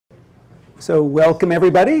So welcome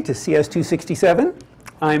everybody to CS267.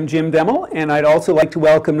 I'm Jim Demmel, and I'd also like to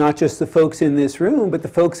welcome not just the folks in this room, but the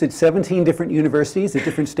folks at 17 different universities at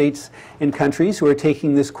different states and countries who are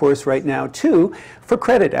taking this course right now too, for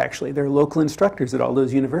credit actually. They're local instructors at all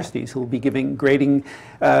those universities who will be grading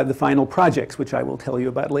the final projects, which I will tell you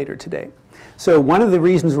about later today. So one of the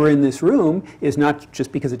reasons we're in this room is not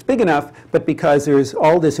just because it's big enough, but because there's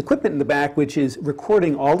all this equipment in the back which is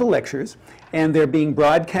recording all the lectures, and they're being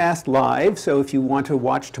broadcast live. So if you want to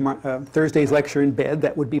watch Thursday's lecture in bed,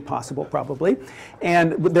 that would be possible probably.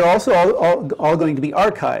 And they're also all going to be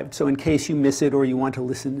archived. So in case you miss it or you want to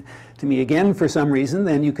listen to me again for some reason,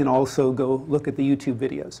 then you can also go look at the YouTube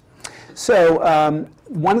videos. So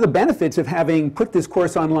one of the benefits of having put this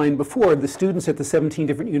course online before, the students at the 17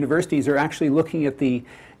 different universities are actually looking at the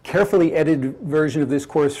carefully edited version of this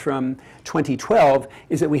course from 2012,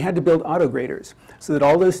 is that we had to build auto-graders so that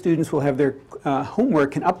all those students will have their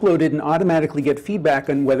homework and upload it and automatically get feedback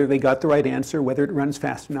on whether they got the right answer, whether it runs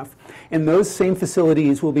fast enough. And those same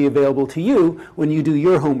facilities will be available to you when you do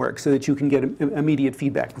your homework so that you can get immediate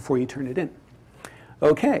feedback before you turn it in.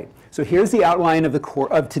 Okay, so here's the outline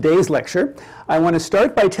of today's lecture. I want to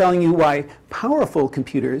start by telling you why powerful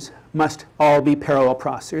computers must all be parallel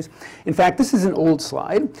processors. In fact, this is an old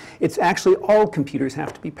slide. It's actually all computers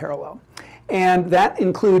have to be parallel. And that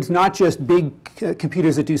includes not just big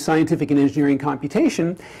computers that do scientific and engineering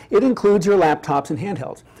computation, it includes your laptops and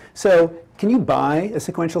handhelds. So can you buy a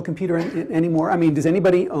sequential computer anymore? I mean, does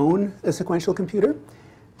anybody own a sequential computer?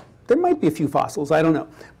 There might be a few fossils, I don't know.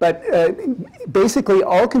 But basically,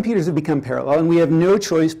 all computers have become parallel, and we have no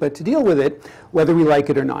choice but to deal with it, whether we like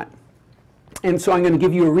it or not. And so I'm going to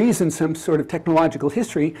give you a reason, some sort of technological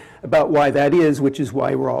history about why that is, which is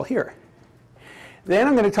why we're all here. Then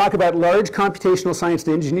I'm going to talk about large computational science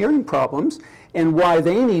and engineering problems and why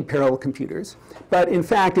they need parallel computers. But in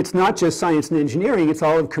fact, it's not just science and engineering, it's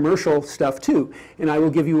all of commercial stuff too. And I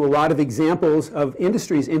will give you a lot of examples of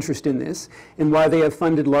industry's interest in this and why they have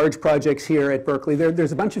funded large projects here at Berkeley.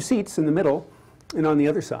 There's a bunch of seats in the middle and on the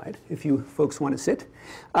other side, if you folks want to sit.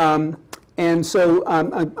 And so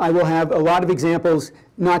I will have a lot of examples,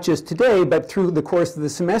 not just today, but through the course of the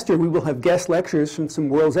semester. We will have guest lectures from some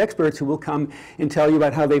world's experts who will come and tell you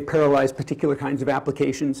about how they parallelize particular kinds of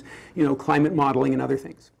applications, you know, climate modeling and other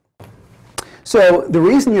things. So the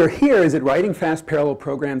reason you're here is that writing fast parallel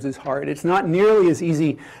programs is hard. It's not nearly as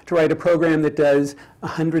easy to write a program that does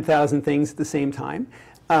 100,000 things at the same time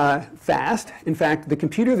fast. In fact, the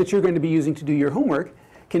computer that you're going to be using to do your homework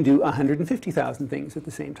can do 150,000 things at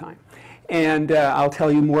the same time. And I'll tell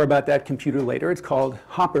you more about that computer later. It's called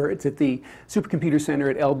Hopper. It's at the Supercomputer Center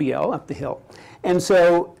at LBL up the hill. And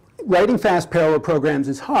so writing fast parallel programs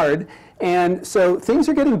is hard. And so things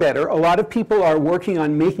are getting better. A lot of people are working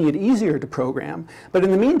on making it easier to program. But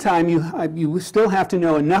in the meantime, you still have to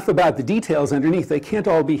know enough about the details underneath. They can't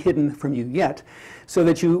all be hidden from you yet. So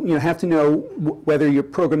that you have to know whether your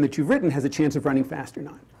program that you've written has a chance of running fast or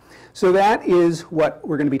not. So that is what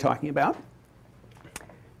we're going to be talking about.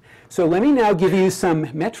 So let me now give you some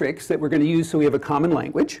metrics that we're going to use so we have a common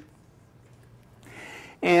language.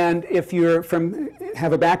 And if you're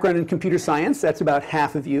have a background in computer science, that's about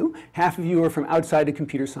half of you. Half of you are from outside of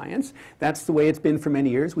computer science. That's the way it's been for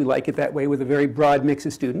many years. We like it that way with a very broad mix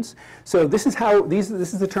of students. So this is how this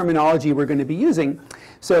is the terminology we're going to be using.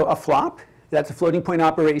 So a flop, that's a floating point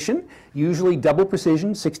operation, usually double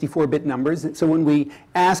precision, 64-bit numbers. So when we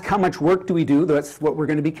ask how much work do we do, that's what we're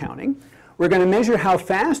going to be counting. We're going to measure how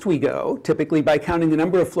fast we go, typically by counting the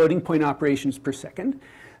number of floating point operations per second.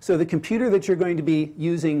 So the computer that you're going to be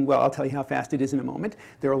using, well, I'll tell you how fast it is in a moment.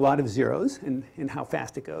 There are a lot of zeros in how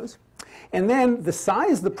fast it goes. And then the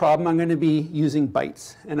size of the problem, I'm going to be using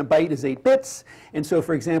bytes. And a byte is 8 bits. And so,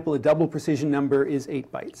 for example, a double precision number is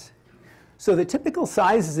 8 bytes. So the typical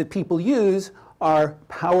sizes that people use are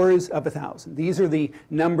powers of 1,000. These are the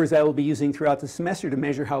numbers I will be using throughout the semester to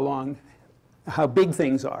measure how big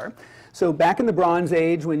things are. So back in the Bronze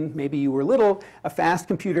Age, when maybe you were little, a fast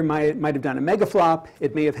computer might have done a megaflop.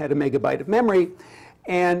 It may have had a megabyte of memory.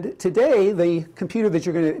 And today, the computer that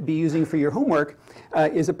you're going to be using for your homework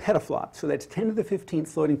is a petaflop. So that's 10 to the 15th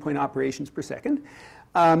floating point operations per second.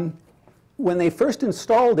 When they first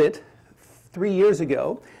installed it 3 years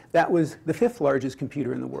ago, that was the 5th largest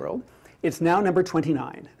computer in the world. It's now number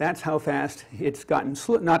 29. That's how fast it's gotten.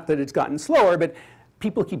 Not that it's gotten slower, but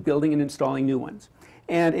people keep building and installing new ones.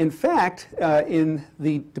 And in fact,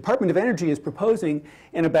 the Department of Energy is proposing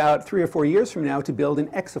in about 3 or 4 years from now to build an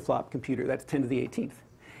exaflop computer. That's 10 to the 18th.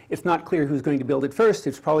 It's not clear who's going to build it first.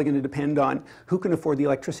 It's probably going to depend on who can afford the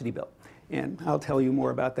electricity bill. And I'll tell you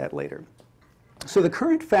more about that later. So the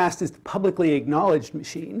current fastest publicly acknowledged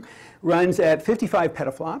machine runs at 55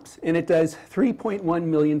 petaflops, and it does 3.1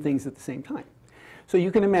 million things at the same time. So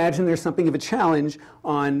you can imagine there's something of a challenge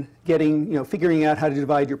on getting, figuring out how to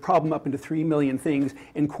divide your problem up into 3 million things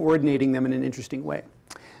and coordinating them in an interesting way.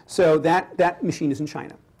 So that machine is in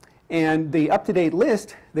China. And the up-to-date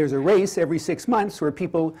list, there's a race every 6 months where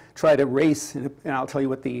people try to race, and I'll tell you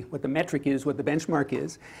what the metric is, what the benchmark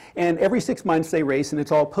is. And every 6 months they race, and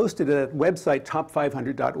it's all posted at a website,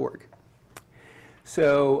 top500.org.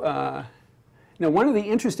 So now one of the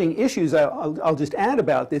interesting issues I'll just add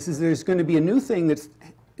about this is there's going to be a new thing it's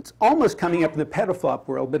almost coming up in the petaflop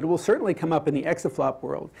world, but it will certainly come up in the exaflop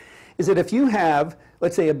world, is that if you have,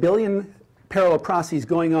 let's say, 1 billion parallel processes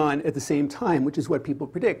going on at the same time, which is what people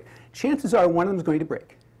predict, chances are one of them is going to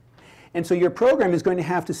break. And so your program is going to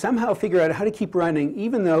have to somehow figure out how to keep running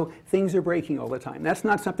even though things are breaking all the time. That's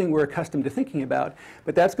not something we're accustomed to thinking about,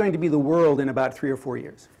 but that's going to be the world in about 3 or 4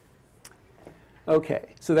 years.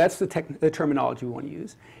 Okay, so that's the terminology we want to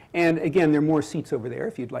use. And again, there are more seats over there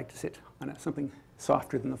if you'd like to sit on something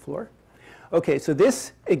softer than the floor. Okay, so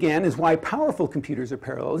this, again, is why powerful computers are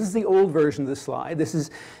parallel. This is the old version of the slide. This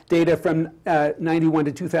is data from 91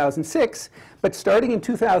 to 2006. But starting in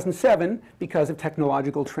 2007, because of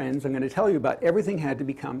technological trends I'm going to tell you about, everything had to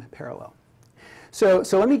become parallel. So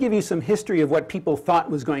let me give you some history of what people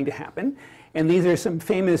thought was going to happen. And these are some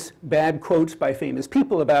famous bad quotes by famous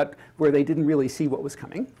people about where they didn't really see what was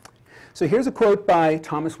coming. So here's a quote by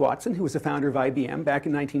Thomas Watson, who was the founder of IBM back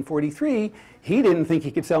in 1943. He didn't think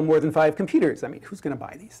he could sell more than 5 computers. I mean, who's going to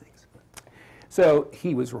buy these things? So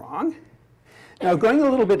he was wrong. Now, going a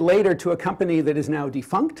little bit later to a company that is now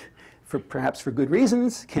defunct, perhaps for good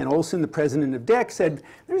reasons, Ken Olsen, the president of DEC, said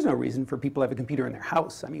there's no reason for people to have a computer in their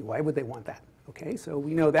house. I mean, why would they want that? Okay, so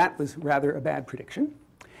we know that was rather a bad prediction.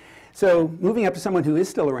 So moving up to someone who is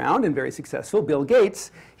still around and very successful, Bill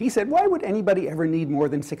Gates, he said, why would anybody ever need more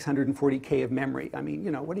than 640K of memory? I mean,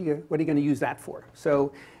 what are you going to use that for?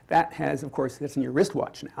 So that has, of course, that's in your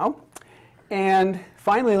wristwatch now. And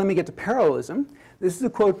finally, let me get to parallelism. This is a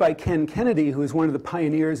quote by Ken Kennedy, who is one of the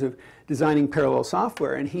pioneers of designing parallel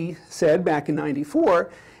software. And he said back in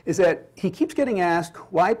 '94 is that he keeps getting asked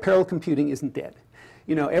why parallel computing isn't dead.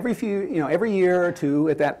 Every year or two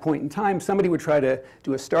at that point in time, somebody would try to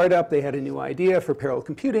do a startup. They had a new idea for parallel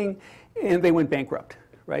computing, and they went bankrupt,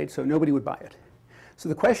 right? So nobody would buy it. So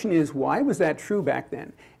the question is, why was that true back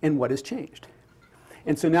then, and what has changed?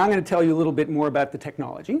 And so now I'm going to tell you a little bit more about the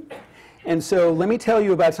technology. And so let me tell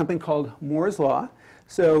you about something called Moore's Law.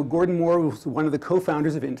 So Gordon Moore was one of the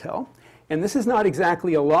co-founders of Intel. And this is not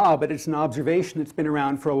exactly a law, but it's an observation that's been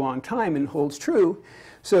around for a long time and holds true.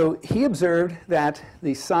 So he observed that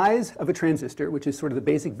the size of a transistor, which is sort of the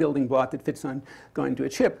basic building block that fits on going to a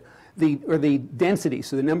chip, or the density,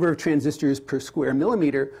 so the number of transistors per square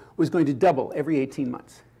millimeter, was going to double every 18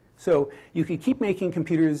 months. So you could keep making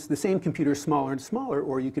computers, the same computers, smaller and smaller,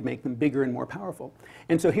 or you could make them bigger and more powerful.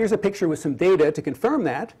 And so here's a picture with some data to confirm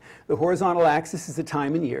that. The horizontal axis is the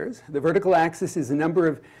time in years. The vertical axis is the number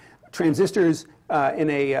of transistors on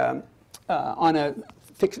a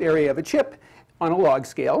fixed area of a chip on a log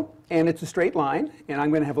scale, and it's a straight line. And I'm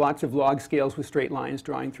going to have lots of log scales with straight lines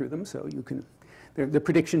drawing through them, so you can, the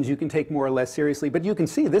predictions you can take more or less seriously. But you can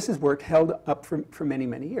see this has worked, held up for many,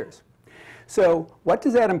 many years. So what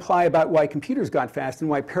does that imply about why computers got fast and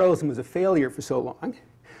why parallelism was a failure for so long?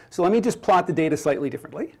 So let me just plot the data slightly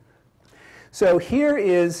differently. So here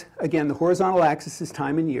is, again, the horizontal axis is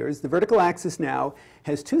time in years. The vertical axis now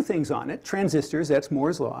has 2 things on it, transistors, that's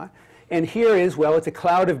Moore's Law. And here is, well, it's a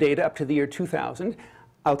cloud of data up to the year 2000.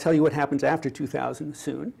 I'll tell you what happens after 2000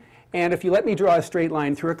 soon. And if you let me draw a straight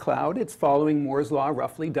line through a cloud, it's following Moore's Law,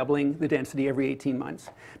 roughly doubling the density every 18 months.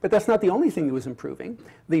 But that's not the only thing that was improving.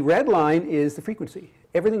 The red line is the frequency.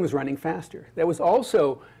 Everything was running faster. That was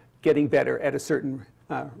also getting better at a certain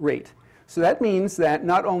rate. So that means that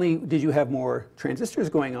not only did you have more transistors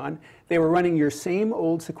going on, they were running your same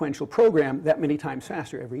old sequential program that many times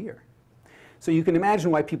faster every year. So you can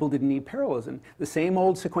imagine why people didn't need parallelism. The same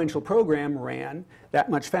old sequential program ran that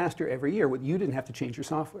much faster every year. You didn't have to change your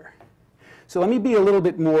software. So let me be a little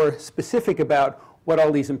bit more specific about what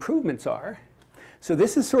all these improvements are. So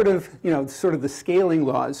this is sort of the scaling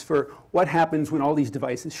laws for what happens when all these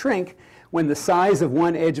devices shrink, when the size of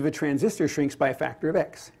one edge of a transistor shrinks by a factor of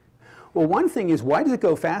x. Well, one thing is, why does it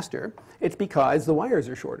go faster? It's because the wires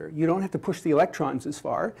are shorter. You don't have to push the electrons as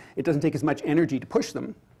far. It doesn't take as much energy to push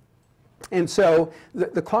them. And so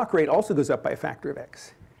the clock rate also goes up by a factor of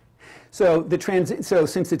x. So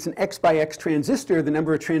since it's an x by x transistor, the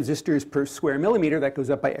number of transistors per square millimeter, that goes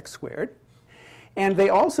up by x squared. And they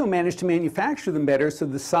also managed to manufacture them better, so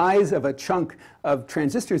the size of a chunk of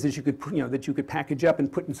transistors that you could package up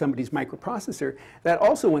and put in somebody's microprocessor, that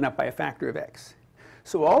also went up by a factor of X.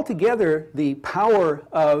 So altogether, the power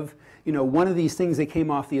of one of these things that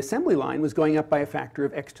came off the assembly line was going up by a factor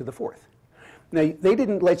of X to the fourth. Now, they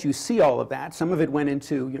didn't let you see all of that. Some of it went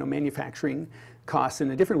into manufacturing costs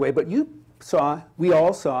in a different way, but we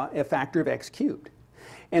all saw a factor of X cubed.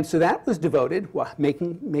 And so that was devoted,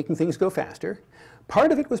 making things go faster.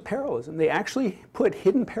 Part of it was parallelism. They actually put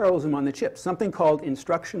hidden parallelism on the chip, something called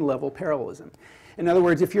instruction level parallelism. In other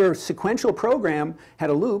words, if your sequential program had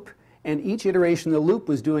a loop, and each iteration of the loop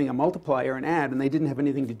was doing a multiply or an add, and they didn't have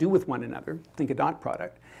anything to do with one another, think a dot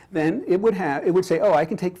product, then it would say, oh, I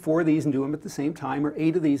can take 4 of these and do them at the same time, or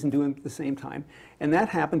 8 of these and do them at the same time. And that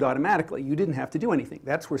happened automatically. You didn't have to do anything.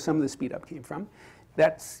 That's where some of the speed up came from.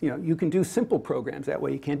 You can do simple programs that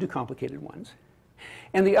way. You can't do complicated ones.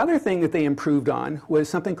 And the other thing that they improved on was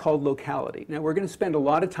something called locality. Now, we're going to spend a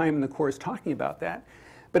lot of time in the course talking about that.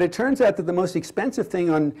 But it turns out that the most expensive thing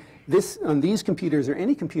on these computers or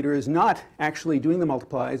any computer is not actually doing the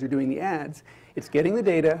multiplies or doing the adds. It's getting the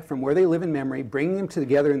data from where they live in memory, bringing them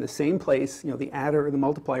together in the same place, the adder or the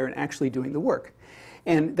multiplier, and actually doing the work.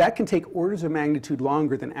 And that can take orders of magnitude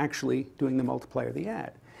longer than actually doing the multiply or the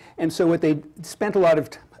add. And so what they spent a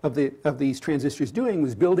lot of these transistors doing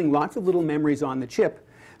was building lots of little memories on the chip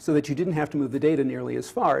so that you didn't have to move the data nearly as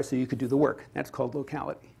far, so you could do the work. That's called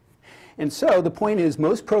locality. And so the point is,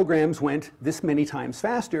 most programs went this many times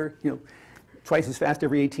faster, twice as fast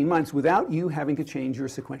every 18 months, without you having to change your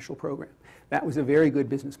sequential program. That was a very good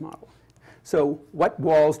business model. So what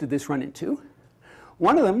walls did this run into?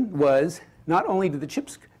 One of them was, not only did the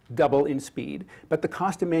chips double in speed, but the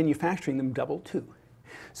cost of manufacturing them doubled too.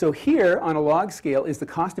 So here, on a log scale, is the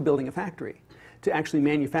cost of building a factory to actually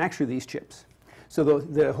manufacture these chips. So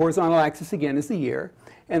the horizontal axis, again, is the year,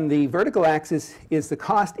 and the vertical axis is the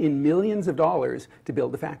cost in millions of dollars to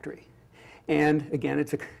build the factory. And again,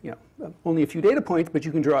 it's only a few data points, but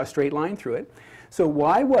you can draw a straight line through it. So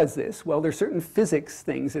why was this? Well, there's certain physics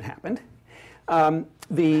things that happened.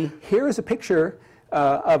 Here is a picture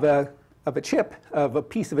of a chip, of a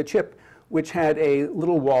piece of a chip, which had a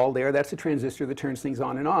little wall there. That's a transistor that turns things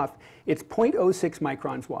on and off. It's 0.06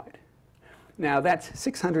 microns wide. Now, that's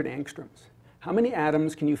 600 angstroms. How many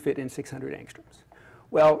atoms can you fit in 600 angstroms?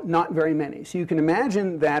 Well, not very many. So you can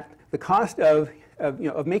imagine that the cost of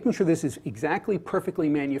making sure this is exactly perfectly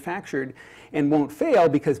manufactured and won't fail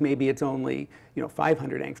because maybe it's only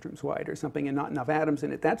 500 angstroms wide or something and not enough atoms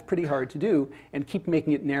in it, that's pretty hard to do, and keep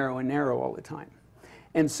making it narrow and narrow all the time.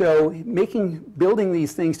 And so building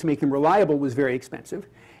these things to make them reliable was very expensive.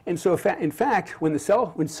 And so in fact, when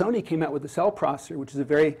Sony came out with the cell processor, which is a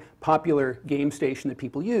very popular game station that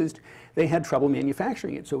people used, they had trouble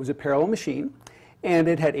manufacturing it. So it was a parallel machine, and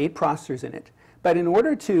it had 8 processors in it. But in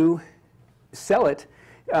order to sell it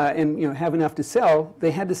and have enough to sell,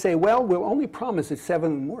 they had to say, well, we'll only promise that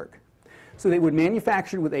 7 of them work. So they would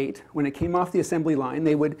manufacture with 8. When it came off the assembly line,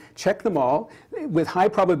 they would check them all. With high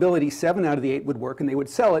probability, 7 out of the 8 would work, and they would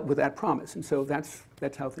sell it with that promise. And so that's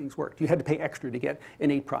how things worked. You had to pay extra to get an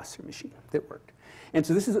 8-processor machine that worked. And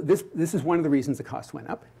so this is one of the reasons the cost went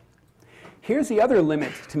up. Here's the other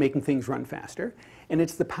limit to making things run faster, and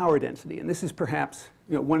it's the power density. And this is perhaps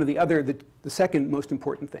one of the second most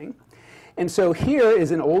important thing. And so here is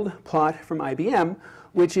an old plot from IBM,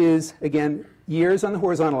 which is, again, years on the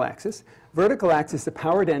horizontal axis, vertical axis, the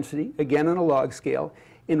power density, again on a log scale,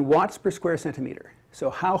 in watts per square centimeter. So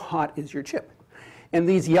how hot is your chip? And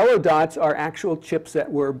these yellow dots are actual chips that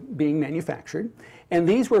were being manufactured. And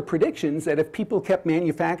these were predictions that if people kept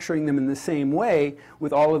manufacturing them in the same way,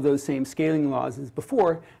 with all of those same scaling laws as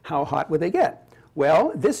before, how hot would they get?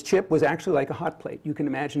 Well, this chip was actually like a hot plate. You can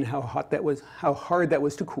imagine how hard that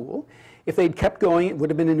was to cool. If they'd kept going, it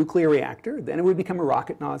would have been a nuclear reactor. Then it would become a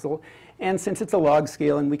rocket nozzle. And since it's a log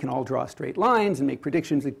scale and we can all draw straight lines and make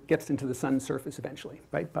predictions, it gets into the sun's surface eventually,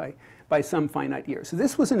 right, by some finite year. So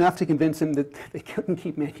this was enough to convince them that they couldn't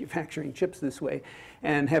keep manufacturing chips this way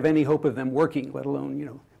and have any hope of them working, let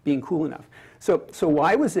alone being cool enough. So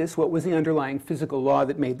why was this? What was the underlying physical law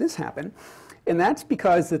that made this happen? And that's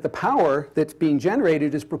because that the power that's being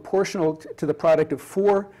generated is proportional to the product of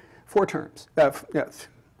four terms.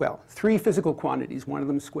 Well, 3 physical quantities, one of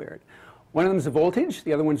them squared. One of them is the voltage,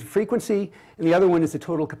 the other one's the frequency, and the other one is the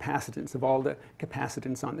total capacitance of all the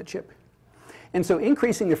capacitance on the chip. And so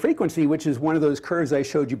increasing the frequency, which is one of those curves I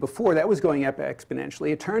showed you before, that was going up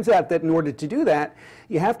exponentially. It turns out that in order to do that,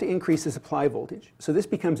 you have to increase the supply voltage. So this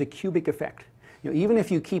becomes a cubic effect. Even if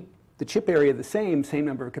you keep the chip area the same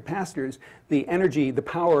number of capacitors, the energy, the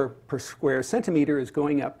power per square centimeter is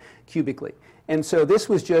going up cubically. And so this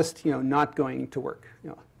was just, not going to work.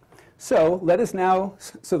 So let us now,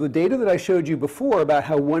 so the data that I showed you before about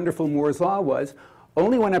how wonderful Moore's law was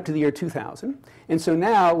only went up to the year 2000. And so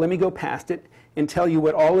now let me go past it and tell you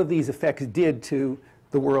what all of these effects did to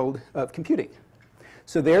the world of computing.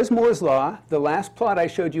 So there's Moore's law. The last plot I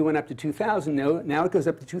showed you went up to 2000. Now it goes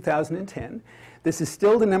up to 2010. This is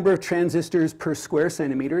still the number of transistors per square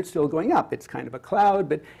centimeter. It's still going up. It's kind of a cloud,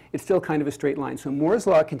 but it's still kind of a straight line. So Moore's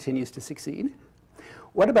law continues to succeed.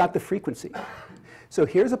 What about the frequency? So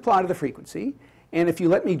here's a plot of the frequency. And if you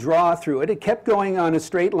let me draw through it, it kept going on a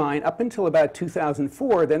straight line up until about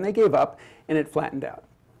 2004. Then they gave up, and it flattened out.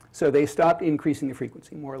 So they stopped increasing the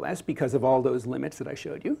frequency, more or less, because of all those limits that I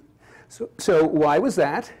showed you. So why was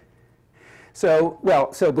that? So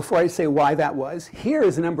before I say why that was, here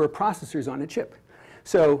is the number of processors on a chip.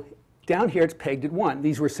 So down here it's pegged at 1.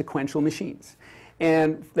 These were sequential machines.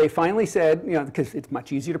 And they finally said, because it's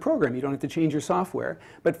much easier to program, you don't have to change your software.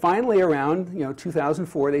 But finally around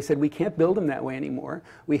 2004, they said we can't build them that way anymore.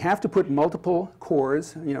 We have to put multiple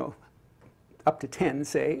cores, up to 10,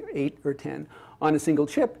 say 8 or 10, on a single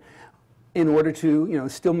chip in order to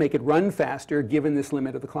still make it run faster given this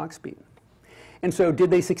limit of the clock speed. And so did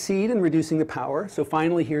they succeed in reducing the power? So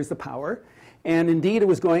finally here's the power. And indeed it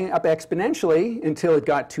was going up exponentially until it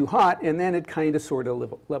got too hot, and then it kind of sort of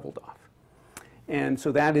leveled off. And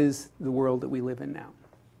so that is the world that we live in now.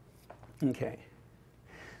 Okay.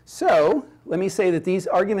 So let me say that these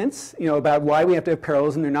arguments, about why we have to have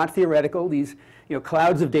parallelism, they're not theoretical. These,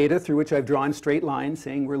 clouds of data through which I've drawn straight lines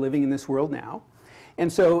saying we're living in this world now.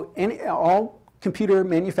 And so all computer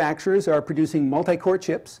manufacturers are producing multi-core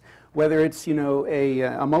chips, whether it's,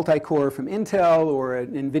 a multi-core from Intel or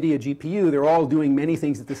an NVIDIA GPU. They're all doing many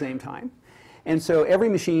things at the same time. And so every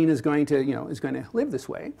machine is going to live this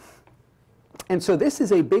way. And so this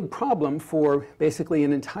is a big problem for basically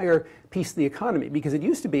an entire piece of the economy, because it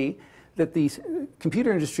used to be that the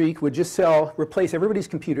computer industry would just replace everybody's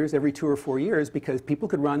computers every 2 or 4 years because people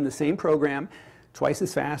could run the same program twice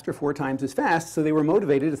as fast or 4 times as fast, so they were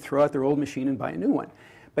motivated to throw out their old machine and buy a new one.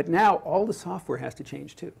 But now all the software has to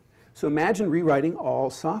change too. So imagine rewriting all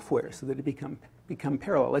software so that it become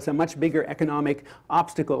parallel. It's a much bigger economic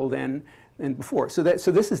obstacle than before. So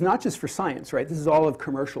this is not just for science, right? This is all of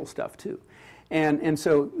commercial stuff too. And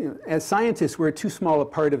so, as scientists, we're too small a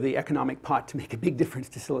part of the economic pot to make a big difference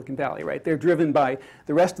to Silicon Valley, right? They're driven by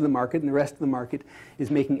the rest of the market, and the rest of the market is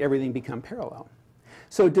making everything become parallel.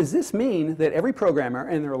 So does this mean that every programmer,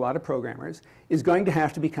 and there are a lot of programmers, is going to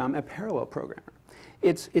have to become a parallel programmer?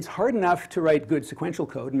 It's hard enough to write good sequential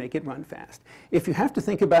code and make it run fast. If you have to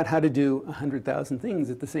think about how to do 100,000 things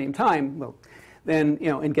at the same time, well, then,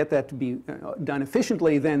 and get that to be done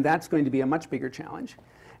efficiently, then that's going to be a much bigger challenge.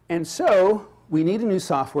 And so we need a new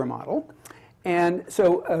software model. And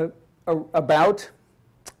so about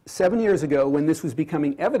 7 years ago, when this was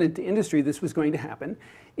becoming evident to industry this was going to happen,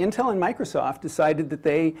 Intel and Microsoft decided that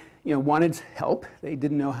they wanted help. They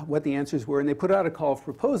didn't know what the answers were, and they put out a call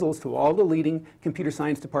for proposals to all the leading computer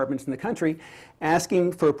science departments in the country,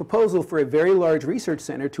 asking for a proposal for a very large research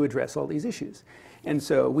center to address all these issues. And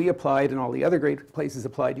so we applied, and all the other great places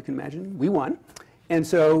applied, you can imagine. We won. And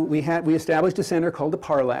so we established a center called the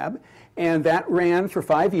Par Lab, and that ran for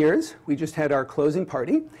 5 years. We just had our closing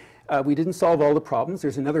party. We didn't solve all the problems.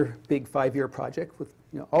 There's another big 5-year project with,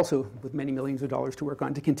 also with many millions of dollars to work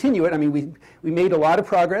on to continue it. I mean, we made a lot of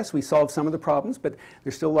progress. We solved some of the problems, but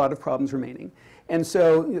there's still a lot of problems remaining. And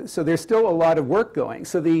so there's still a lot of work going.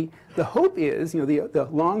 So the hope is, the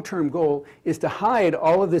long-term goal is to hide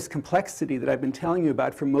all of this complexity that I've been telling you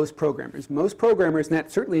about for most programmers. Most programmers, and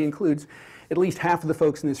that certainly includes at least half of the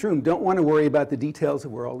folks in this room, don't want to worry about the details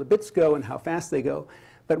of where all the bits go and how fast they go.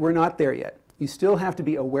 But we're not there yet. You still have to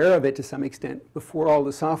be aware of it to some extent before all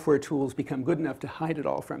the software tools become good enough to hide it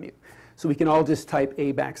all from you. So we can all just type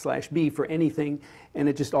A\B for anything, and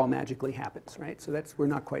it just all magically happens, right? So we're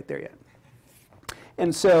not quite there yet.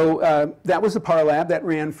 And so that was the Par Lab. That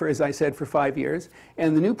ran for, as I said, for 5 years.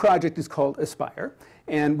 And the new project is called Aspire,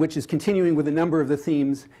 and which is continuing with a number of the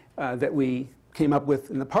themes that we came up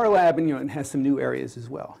with in the Par Lab, and, and has some new areas as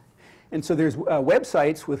well. And so there's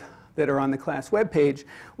websites that are on the class webpage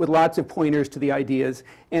with lots of pointers to the ideas,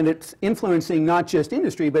 and it's influencing not just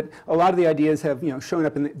industry, but a lot of the ideas have shown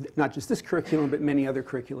up in not just this curriculum, but many other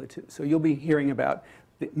curricula too. So you'll be hearing about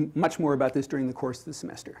much more about this during the course of the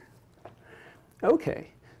semester. Okay,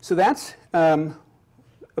 so that's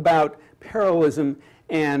about parallelism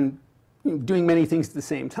and doing many things at the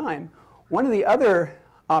same time. One of the other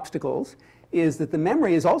obstacles is that the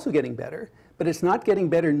memory is also getting better, but it's not getting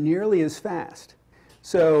better nearly as fast.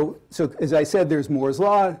 So as I said, there's Moore's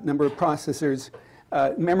law, number of processors,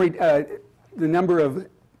 memory. the number of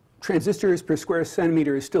transistors per square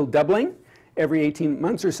centimeter is still doubling every 18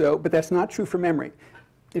 months or so, but that's not true for memory.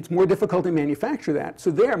 It's more difficult to manufacture that.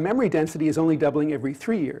 So there, memory density is only doubling every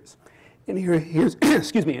 3 years. And here's,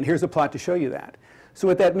 excuse me, and here's a plot to show you that. So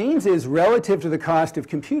what that means is, relative to the cost of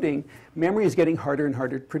computing, memory is getting harder and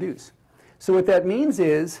harder to produce. So what that means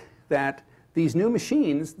is that these new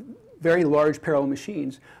machines, very large parallel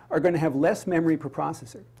machines, are going to have less memory per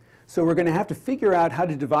processor. So we're going to have to figure out how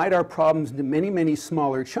to divide our problems into many, many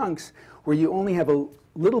smaller chunks where you only have a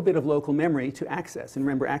little bit of local memory to access. And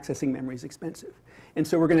remember, accessing memory is expensive. And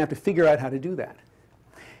so we're going to have to figure out how to do that.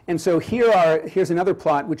 And so here's another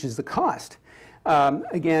plot, which is the cost,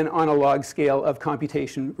 again, on a log scale of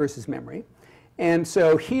computation versus memory. And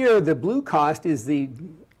so here, the blue cost is the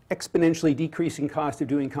exponentially decreasing cost of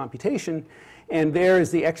doing computation, and there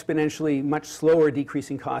is the exponentially much slower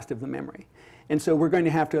decreasing cost of the memory. And so we're going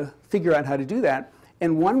to have to figure out how to do that.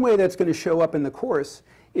 And one way that's going to show up in the course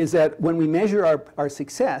is that when we measure our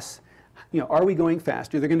success, are we going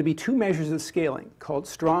faster? There are going to be two measures of scaling called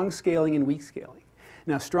strong scaling and weak scaling.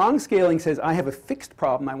 Now, strong scaling says I have a fixed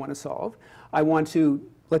problem I want to solve. I want to,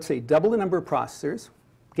 let's say, double the number of processors,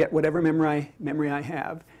 get whatever memory I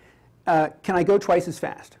have. Can I go twice as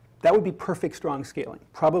fast? That would be perfect strong scaling.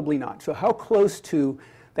 Probably not. So how close to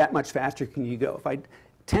that much faster can you go? If I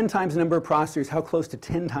 10 times the number of processors, how close to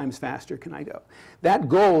 10 times faster can I go? That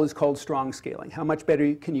goal is called strong scaling. How much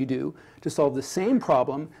better can you do to solve the same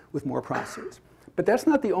problem with more processors? But that's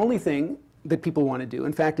not the only thing that people want to do.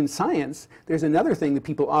 In fact, in science, there's another thing that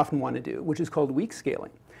people often want to do, which is called weak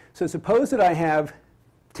scaling. So suppose that I have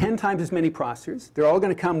 10 times as many processors. They're all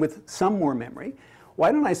going to come with some more memory.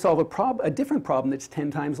 Why don't I solve a different problem that's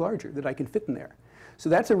 10 times larger that I can fit in there? So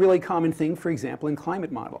that's a really common thing, for example, in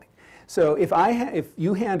climate modeling. So if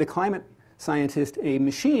you hand a climate scientist a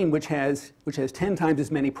machine which has 10 times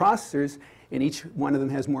as many processors, and each one of them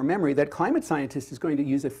has more memory, that climate scientist is going to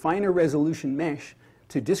use a finer resolution mesh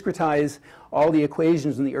to discretize all the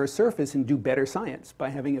equations on the Earth's surface and do better science by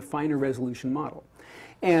having a finer resolution model.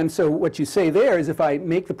 And so what you say there is, if I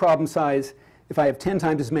make the problem size, if I have 10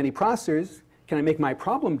 times as many processors, can I make my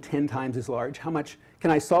problem 10 times as large? How much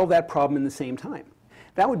can I solve that problem in the same time?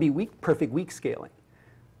 That would be perfect weak scaling.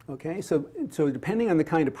 Okay, so depending on the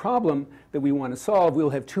kind of problem that we want to solve, we'll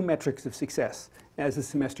have two metrics of success as the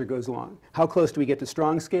semester goes along. How close do we get to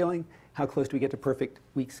strong scaling? How close do we get to perfect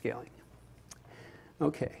weak scaling?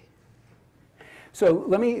 Okay. So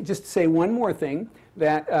let me just say one more thing,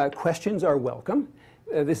 that questions are welcome.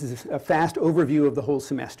 This is a fast overview of the whole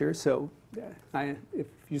semester, so if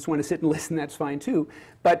you just want to sit and listen, that's fine too.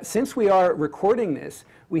 But since we are recording this,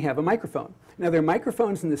 we have a microphone. Now, there are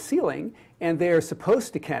microphones in the ceiling, and they're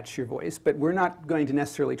supposed to catch your voice, but we're not going to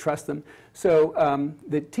necessarily trust them. So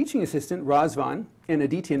the teaching assistant, Razvan, and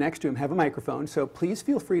Aditya next to him have a microphone, so please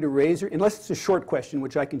feel free to raise your, unless it's a short question,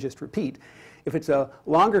 which I can just repeat. If it's a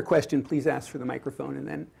longer question, please ask for the microphone, and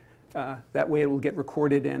then that way it will get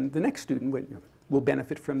recorded, and the next student will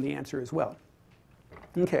benefit from the answer as well.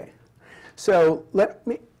 Okay, so let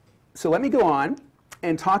me go on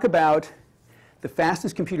and talk about the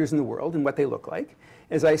fastest computers in the world and what they look like.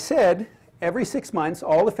 As I said, every 6 months,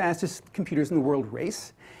 all the fastest computers in the world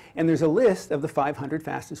race, and there's a list of the 500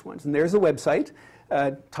 fastest ones. And there's a website,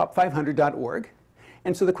 top500.org.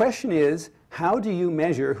 And so the question is, how do you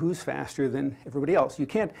measure who's faster than everybody else? You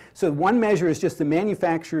can't, so one measure is just the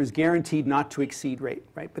manufacturer's guaranteed not to exceed rate,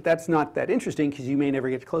 right? But that's not that interesting because you may never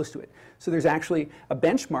get close to it. So there's actually a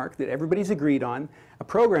benchmark that everybody's agreed on, a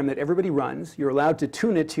program that everybody runs. You're allowed to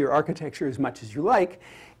tune it to your architecture as much as you like.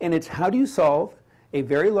 And it's how do you solve a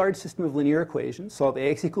very large system of linear equations, solve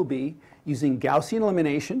AX equal B, using Gaussian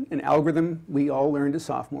elimination, an algorithm we all learned as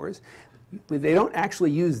sophomores. They don't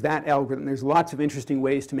actually use that algorithm. There's lots of interesting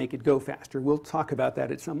ways to make it go faster. We'll talk about that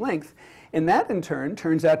at some length. And that, in turn,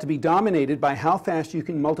 turns out to be dominated by how fast you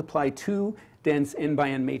can multiply two dense n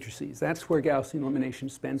by n matrices. That's where Gaussian elimination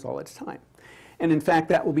spends all its time. And in fact,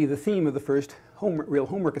 that will be the theme of the first real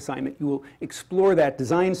homework assignment. You will explore that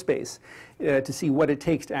design space to see what it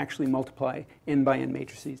takes to actually multiply n by n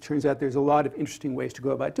matrices. Turns out there's a lot of interesting ways to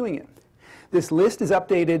go about doing it. This list is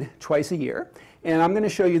updated twice a year. And I'm going to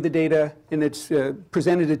show you the data, and it's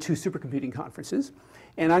presented at 2 supercomputing conferences.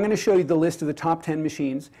 And I'm going to show you the list of the top 10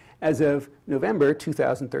 machines as of November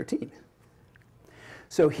 2013.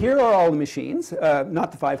 So here are all the machines,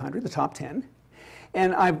 not the 500, the top 10.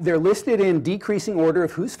 And they're listed in decreasing order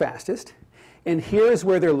of who's fastest. And here's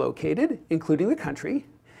where they're located, including the country.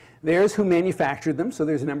 There's who manufactured them, so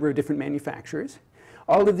there's a number of different manufacturers.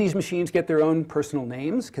 All of these machines get their own personal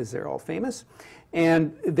names because they're all famous.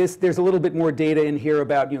 And there's a little bit more data in here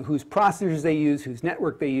about whose processors they use, whose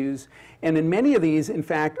network they use. And in many of these, in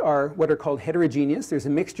fact, are what are called heterogeneous. There's a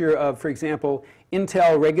mixture of, for example,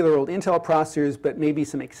 regular old Intel processors, but maybe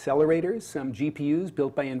some accelerators, some GPUs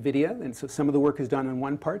built by NVIDIA. And so some of the work is done in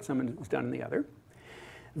one part, some is done in the other.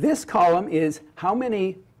 This column is how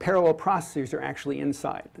many parallel processors are actually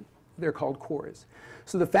inside. They're called cores.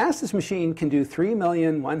 So the fastest machine can do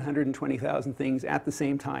 3,120,000 things at the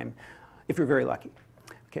same time, if you're very lucky.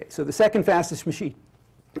 Okay, so the second fastest machine,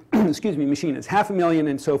 machine is 500,000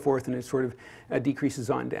 and so forth, and it sort of decreases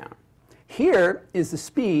on down. Here is the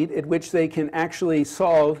speed at which they can actually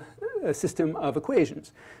solve a system of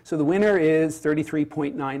equations. So the winner is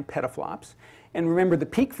 33.9 petaflops. And remember, the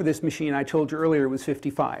peak for this machine, I told you earlier, was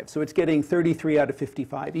 55. So it's getting 33 out of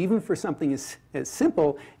 55. Even for something as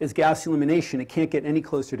simple as Gauss elimination, it can't get any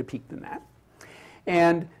closer to peak than that.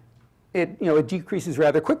 And it decreases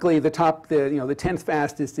rather quickly. The 10th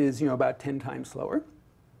fastest is about 10 times slower.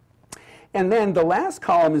 And then the last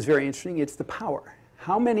column is very interesting. It's the power.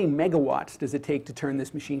 How many megawatts does it take to turn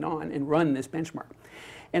this machine on and run this benchmark?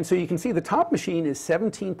 And so you can see the top machine is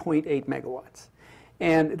 17.8 megawatts.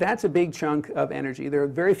 And that's a big chunk of energy. There are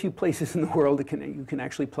very few places in the world that you can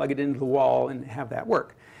actually plug it into the wall and have that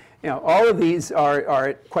work. All of these are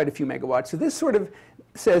at quite a few megawatts. So this sort of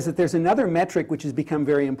says that there's another metric which has become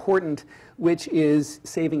very important, which is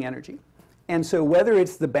saving energy. And so whether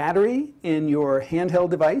it's the battery in your handheld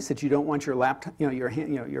device that you don't want your laptop,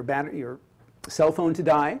 your cell phone to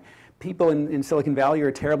die, people in Silicon Valley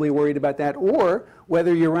are terribly worried about that, or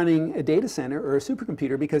whether you're running a data center or a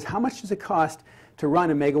supercomputer, because how much does it cost to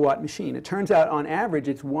run a megawatt machine? It turns out on average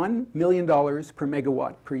it's $1 million per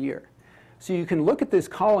megawatt per year. So you can look at this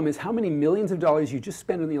column as how many millions of dollars you just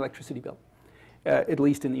spend on the electricity bill, at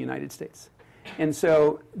least in the United States. And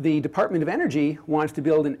so the Department of Energy wants to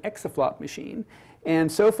build an exaflop machine.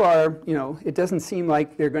 And so far, it doesn't seem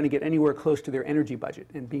like they're going to get anywhere close to their energy budget.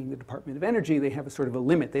 And being the Department of Energy, they have a sort of a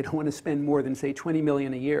limit. They don't want to spend more than, say, $20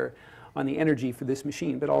 million a year on the energy for this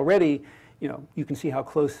machine. But already, you can see how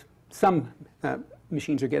close some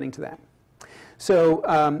machines are getting to that. So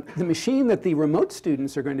the machine that the remote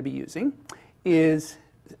students are going to be using is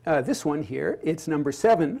this one here. It's number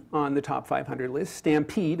 7 on the top 500 list,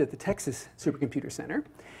 Stampede at the Texas Supercomputer Center.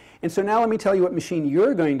 And so now let me tell you what machine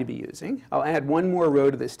you're going to be using. I'll add one more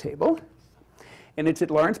row to this table. And it's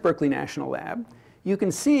at Lawrence Berkeley National Lab. You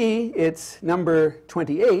can see it's number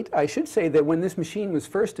 28. I should say that when this machine was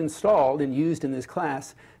first installed and used in this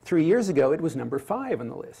class 3 years ago, it was number 5 on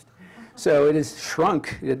the list. So it has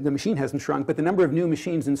shrunk. The machine hasn't shrunk, but the number of new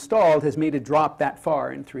machines installed has made it drop that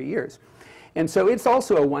far in 3 years. And so it's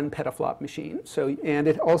also a 1 petaflop machine. And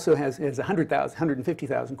it also has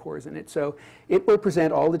 150,000 cores in it. So it will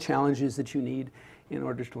present all the challenges that you need in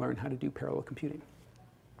order to learn how to do parallel computing.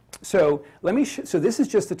 So so this is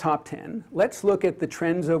just the top 10. Let's look at the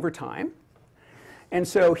trends over time. And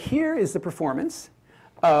so here is the performance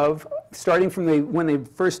of starting from when they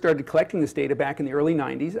first started collecting this data back in the early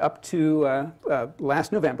 90s up to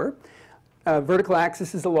last November. Vertical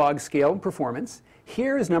axis is the log scale performance.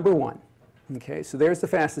 Here is number 1. Okay, so there's the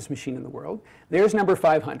fastest machine in the world. There's number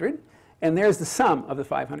 500, and there's the sum of the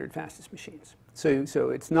 500 fastest machines. So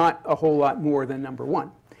it's not a whole lot more than number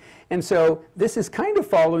 1. And so this is kind of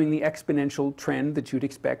following the exponential trend that you'd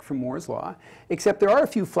expect from Moore's law, except there are a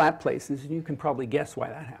few flat places, and you can probably guess why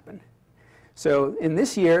that happened. So in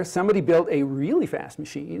this year, somebody built a really fast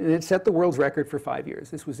machine, and it set the world's record for 5 years.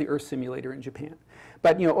 This was the Earth simulator in Japan.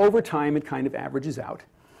 But over time, it kind of averages out.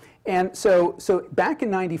 And so back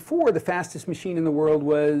in '94, the fastest machine in the world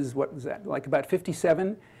was, what was that, like about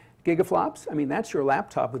 57 gigaflops? I mean, that's your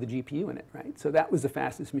laptop with a GPU in it, right? So that was the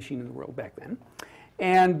fastest machine in the world back then.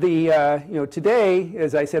 And today,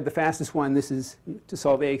 as I said, the fastest one, this is to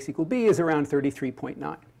solve AX equal B, is around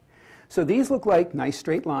 33.9. So these look like nice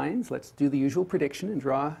straight lines. Let's do the usual prediction and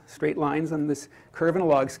draw straight lines on this curve in a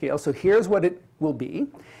log scale. So here's what it will be.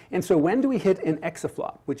 And so when do we hit an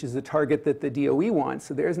exaflop, which is the target that the DOE wants?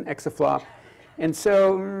 So there's an exaflop. And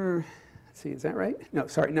so, let's see, is that right? No,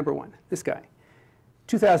 sorry, number 1, this guy.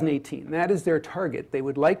 2018, that is their target. They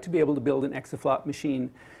would like to be able to build an exaflop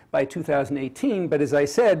machine by 2018, but as I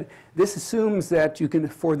said, this assumes that you can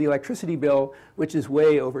afford the electricity bill, which is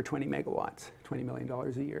way over 20 megawatts, $20 million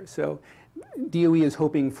a year. So DOE is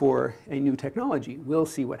hoping for a new technology. We'll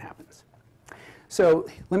see what happens. So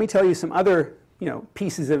let me tell you some other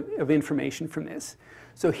pieces of information from this.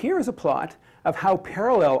 So here is a plot of how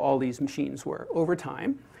parallel all these machines were over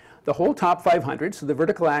time. The whole top 500, so the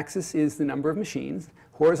vertical axis is the number of machines,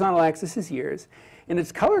 horizontal axis is years, and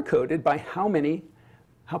it's color-coded by how many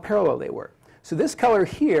how parallel they were. So this color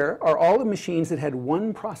here are all the machines that had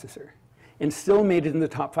one processor and still made it in the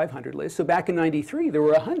top 500 list. So back in 93, there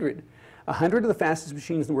were 100. 100 of the fastest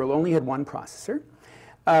machines in the world only had one processor.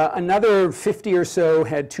 Another 50 or so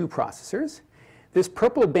had two processors. This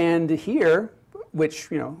purple band here, which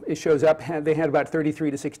it shows up, they had about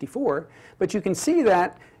 33 to 64. But you can see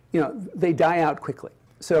that they die out quickly.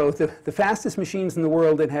 So the fastest machines in the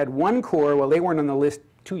world that had one core, well, they weren't on the list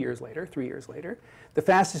 2 years later, 3 years later. The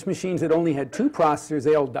fastest machines that only had two processors,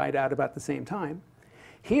 they all died out about the same time.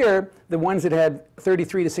 Here, the ones that had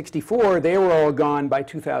 33 to 64, they were all gone by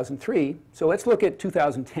 2003. So let's look at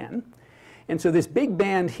 2010. And so this big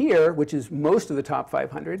band here, which is most of the top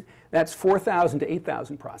 500, that's 4,000 to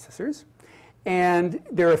 8,000 processors. And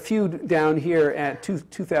there are a few down here at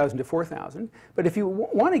 2,000 to 4,000. But if you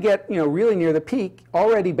want to get really near the peak,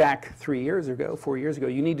 already back 3 years ago, 4 years ago,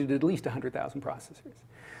 you needed at least 100,000 processors.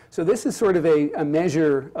 So this is sort of a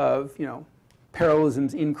measure of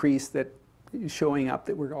parallelism's increase that is showing up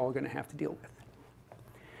that we're all going to have to deal with.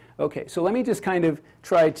 Okay, so let me just kind of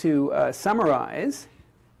try to summarize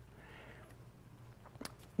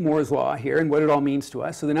Moore's law here and what it all means to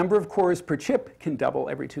us. So the number of cores per chip can double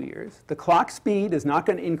every 2 years. The clock speed is not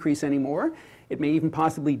going to increase anymore. It may even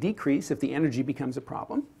possibly decrease if the energy becomes a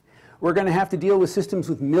problem. We're going to have to deal with systems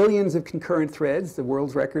with millions of concurrent threads. The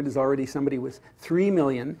world's record is already somebody with 3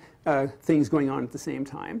 million things going on at the same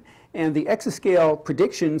time. And the exascale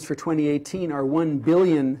predictions for 2018 are 1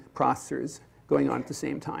 billion processors going on at the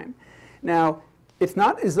same time. Now, it's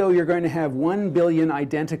not as though you're going to have 1 billion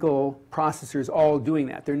identical processors all doing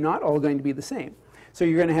that. They're not all going to be the same. So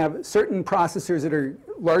you're going to have certain processors that are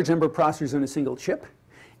large number of processors on a single chip,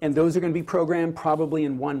 and those are going to be programmed probably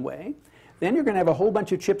in one way. Then you're going to have a whole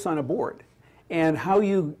bunch of chips on a board. And how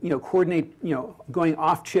you coordinate going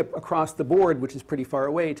off chip across the board, which is pretty far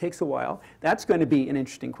away, takes a while. That's going to be an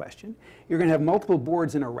interesting question. You're going to have multiple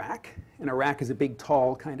boards in a rack. And a rack is a big,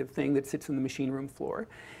 tall kind of thing that sits on the machine room floor.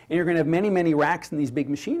 And you're going to have many, many racks in these big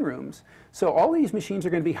machine rooms. So all these machines are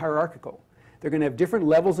going to be hierarchical. They're going to have different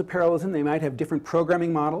levels of parallelism. They might have different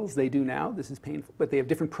programming models. They do now. This is painful. But they have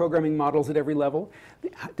different programming models at every level.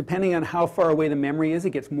 Depending on how far away the memory is,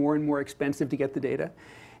 it gets more and more expensive to get the data.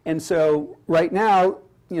 And so right now,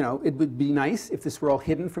 it would be nice if this were all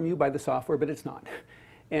hidden from you by the software, but it's not.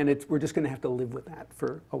 And we're just going to have to live with that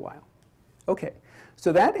for a while. OK,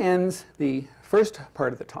 so that ends the first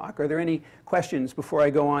part of the talk. Are there any questions before I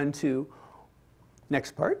go on to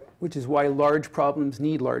next part, which is why large problems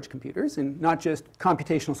need large computers, and not just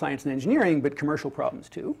computational science and engineering, but commercial problems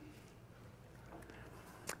too?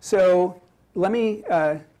 So let me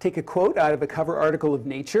take a quote out of a cover article of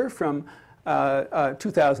Nature from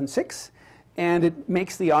 2006, and it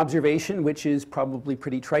makes the observation, which is probably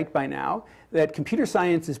pretty trite by now, that computer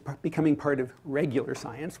science is becoming part of regular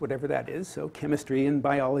science, whatever that is, so chemistry and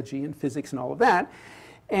biology and physics and all of that.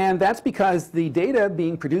 And that's because the data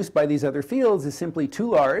being produced by these other fields is simply too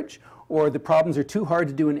large, or the problems are too hard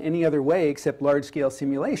to do in any other way except large-scale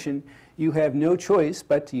simulation. You have no choice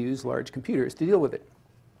but to use large computers to deal with it.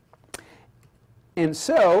 And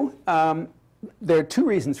so there are two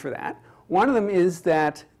reasons for that. One of them is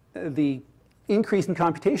that the increase in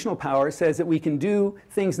computational power says that we can do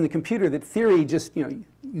things in the computer that theory just, you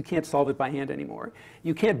can't solve it by hand anymore.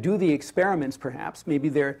 You can't do the experiments, perhaps. Maybe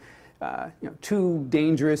they're too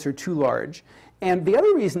dangerous or too large. And the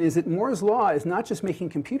other reason is that Moore's law is not just making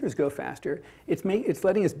computers go faster, it's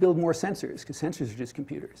letting us build more sensors, because sensors are just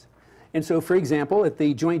computers. And so, for example, at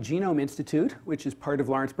the Joint Genome Institute, which is part of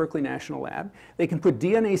Lawrence Berkeley National Lab, they can put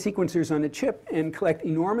DNA sequencers on a chip and collect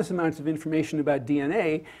enormous amounts of information about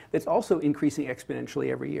DNA that's also increasing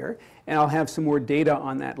exponentially every year. And I'll have some more data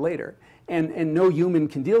on that later. And no human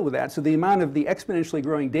can deal with that. So the amount of the exponentially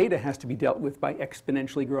growing data has to be dealt with by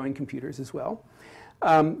exponentially growing computers as well.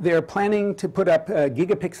 They're planning to put up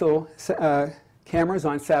gigapixel cameras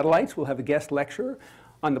on satellites. We'll have a guest lecturer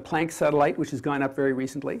on the Planck satellite, which has gone up very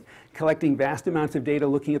recently, collecting vast amounts of data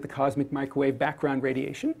looking at the cosmic microwave background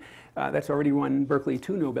radiation. That's already won Berkeley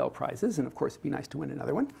 2 Nobel Prizes, and of course it'd be nice to win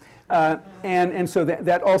another one. And so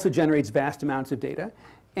that also generates vast amounts of data.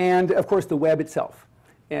 And of course the web itself,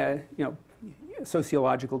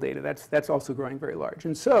 sociological data, that's also growing very large.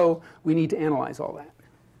 And so we need to analyze all that.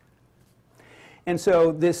 And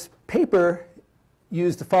so this paper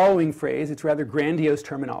used the following phrase. It's rather grandiose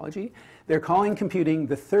terminology. They're calling computing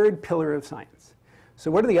the third pillar of science. So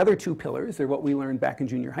what are the other two pillars? They're what we learned back in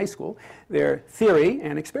junior high school. They're theory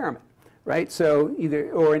and experiment, right? So either,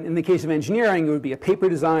 or in the case of engineering, it would be a paper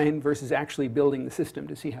design versus actually building the system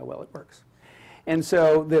to see how well it works. And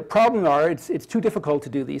so the problem are, it's too difficult to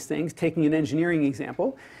do these things. Taking an engineering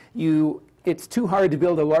example, you It's too hard to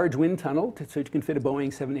build a large wind tunnel so you can fit a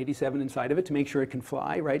Boeing 787 inside of it to make sure it can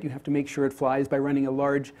fly, right? You have to make sure it flies by running a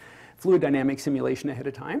large fluid dynamic simulation ahead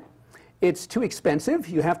of time. It's too expensive.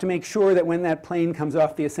 You have to make sure that when that plane comes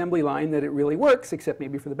off the assembly line that it really works, except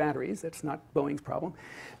maybe for the batteries. That's not Boeing's problem.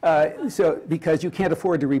 Because you can't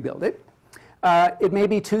afford to rebuild it. It may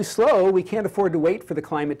be too slow. We can't afford to wait for the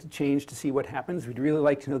climate to change to see what happens. We'd really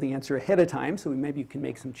like to know the answer ahead of time, so maybe you can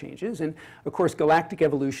make some changes. And of course, galactic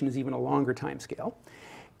evolution is even a longer time scale.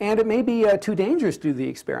 And it may be too dangerous to do the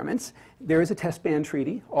experiments. There is a test ban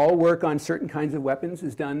treaty. All work on certain kinds of weapons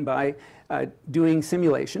is done by doing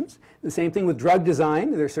simulations. The same thing with drug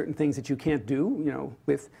design. There are certain things that you can't do,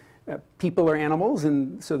 with people or animals,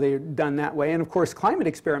 and so they're done that way. And of course, climate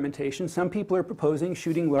experimentation. Some people are proposing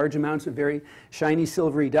shooting large amounts of very shiny,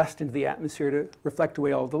 silvery dust into the atmosphere to reflect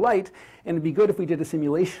away all the light. And it'd be good if we did a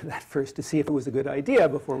simulation of that first to see if it was a good idea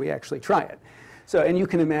before we actually try it. So, and you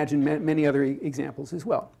can imagine many other examples as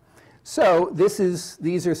well. So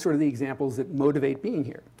these are sort of the examples that motivate being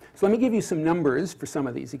here. So let me give you some numbers for some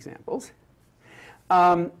of these examples.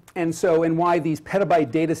 And why these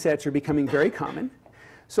petabyte data sets are becoming very common.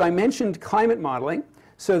 So I mentioned climate modeling.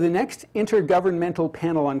 So the next Intergovernmental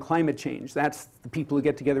Panel on Climate Change, that's the people who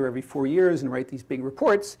get together every 4 years and write these big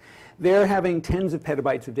reports. They're having tens of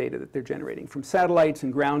petabytes of data that they're generating from satellites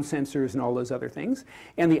and ground sensors and all those other things,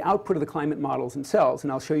 and the output of the climate models themselves.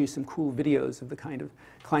 And I'll show you some cool videos of the kind of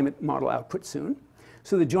climate model output soon.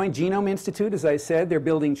 So the Joint Genome Institute, as I said, they're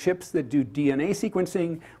building chips that do DNA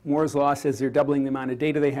sequencing. Moore's law says they're doubling the amount of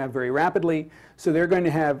data they have very rapidly. So they're going to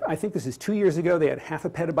have, I think this is 2 years ago, they had half a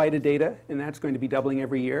petabyte of data, and that's going to be doubling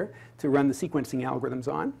every year to run the sequencing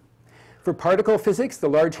algorithms on. For particle physics, the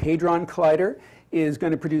Large Hadron Collider is going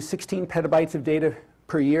to produce 16 petabytes of data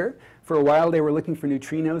per year. For a while, they were looking for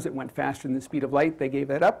neutrinos that went faster than the speed of light. They gave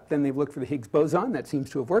that up. Then they've looked for the Higgs boson. That seems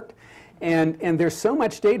to have worked. And there's so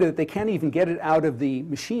much data that they can't even get it out of the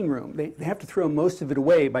machine room. They have to throw most of it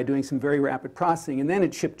away by doing some very rapid processing, and then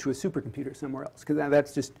it's shipped to a supercomputer somewhere else, because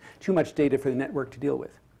that's just too much data for the network to deal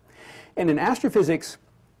with. And in astrophysics,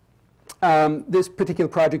 this particular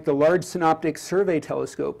project, the Large Synoptic Survey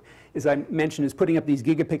Telescope, as I mentioned, is putting up these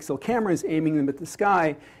gigapixel cameras, aiming them at the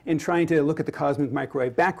sky, and trying to look at the cosmic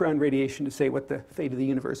microwave background radiation to say what the fate of the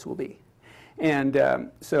universe will be.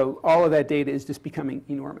 And so all of that data is just becoming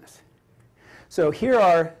enormous. So here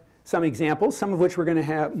are some examples, some of which we're going to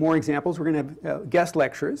have more examples. We're going to have guest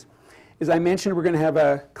lectures. As I mentioned, we're going to have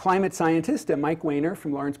a climate scientist, Mike Weiner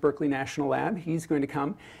from Lawrence Berkeley National Lab. He's going to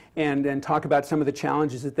come and talk about some of the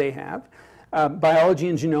challenges that they have. Biology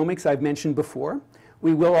and genomics I've mentioned before.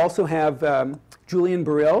 We will also have Julian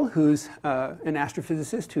Burrill, who's an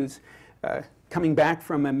astrophysicist who's coming back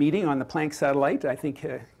from a meeting on the Planck satellite, I think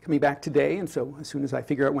coming back today. And so as soon as I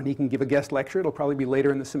figure out when he can give a guest lecture, it'll probably be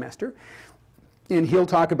later in the semester. And he'll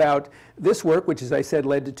talk about this work, which, as I said,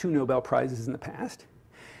 led to 2 Nobel Prizes in the past.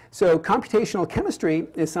 So computational chemistry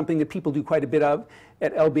is something that people do quite a bit of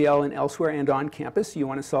at LBL and elsewhere and on campus. You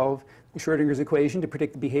want to solve Schrödinger's equation to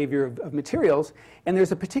predict the behavior of materials. And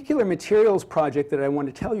there's a particular materials project that I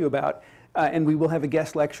want to tell you about, and we will have a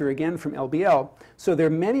guest lecture again from LBL. So there are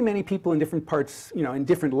many, many people in different parts, in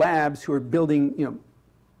different labs who are building,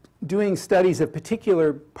 doing studies of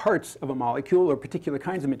particular parts of a molecule or particular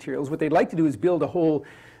kinds of materials. What they'd like to do is build a whole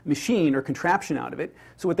machine or contraption out of it.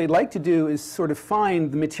 So what they'd like to do is sort of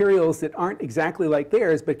find the materials that aren't exactly like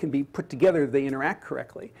theirs but can be put together if they interact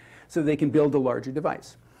correctly so they can build a larger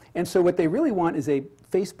device. And so what they really want is a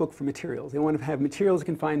Facebook for materials. They want to have materials that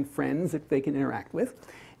can find friends that they can interact with.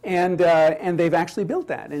 And they've actually built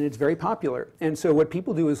that, and it's very popular. And so what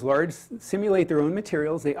people do is simulate their own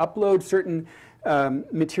materials. They upload certain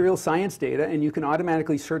material science data, and you can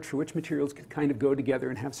automatically search for which materials can kind of go together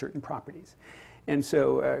and have certain properties. And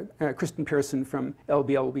so Kristen Pearson from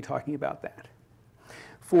LBL will be talking about that.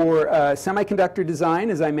 For semiconductor design,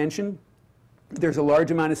 as I mentioned, there's a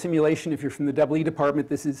large amount of simulation. If you're from the EE department,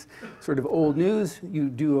 this is sort of old news. You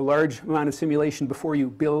do a large amount of simulation before you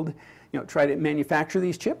build, try to manufacture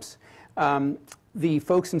these chips. The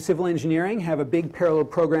folks in civil engineering have a big parallel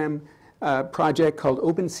program project called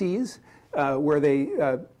OpenSeas, where they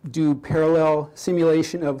do parallel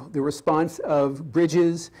simulation of the response of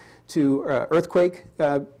bridges to earthquake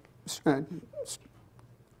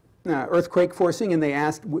forcing, and they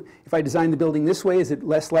asked, if I design the building this way, is it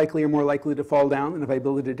less likely or more likely to fall down than if I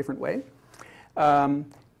build it a different way?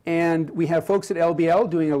 And we have folks at LBL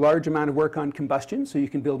doing a large amount of work on combustion, so you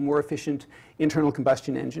can build more efficient internal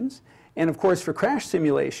combustion engines. And of course, for crash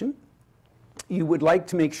simulation, you would like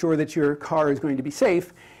to make sure that your car is going to be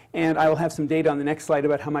safe, and I will have some data on the next slide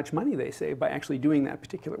about how much money they save by actually doing that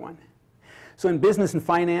particular one. So in business and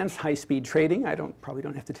finance, high-speed trading, probably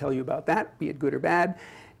don't have to tell you about that, be it good or bad.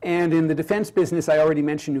 And in the defense business, I already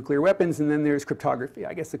mentioned nuclear weapons, and then there's cryptography.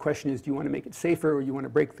 I guess the question is, do you want to make it safer or you want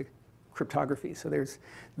to break the cryptography? So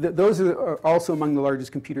those are also among the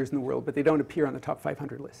largest computers in the world, but they don't appear on the top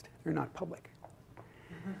 500 list. They're not public.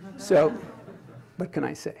 So what can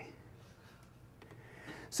I say?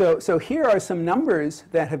 So here are some numbers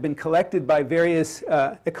that have been collected by various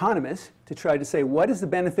economists to try to say, what is the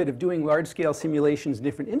benefit of doing large-scale simulations in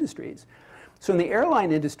different industries? So in the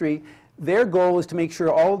airline industry, their goal is to make sure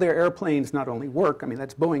all their airplanes not only work, I mean,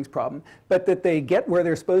 that's Boeing's problem, but that they get where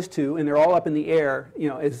they're supposed to and they're all up in the air, you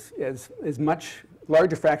know, as much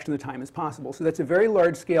larger fraction of the time as possible. So that's a very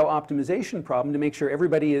large-scale optimization problem to make sure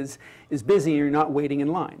everybody is busy and you're not waiting in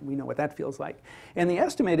line. We know what that feels like. And the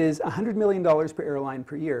estimate is $100 million per airline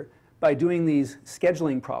per year by doing these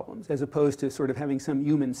scheduling problems, as opposed to sort of having some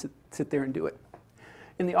human sit there and do it.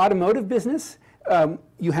 In the automotive business,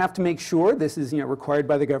 you have to make sure, this is required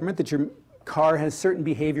by the government, that your car has certain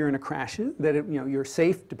behavior in a crash, that you're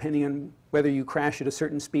safe depending on whether you crash at a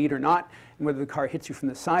certain speed or not, and whether the car hits you from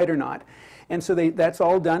the side or not. And so that's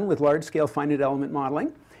all done with large-scale finite element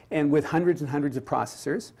modeling and with hundreds and hundreds of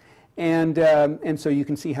processors. And so you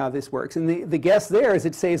can see how this works. And the guess there is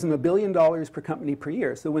it saves them $1 billion per company per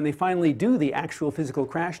year. So when they finally do the actual physical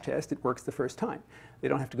crash test, it works the first time. They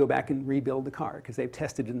don't have to go back and rebuild the car because they've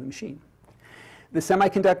tested it in the machine. The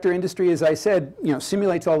semiconductor industry, as I said,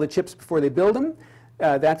 simulates all the chips before they build them.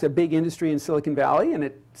 That's a big industry in Silicon Valley, and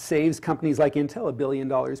it saves companies like Intel $1 billion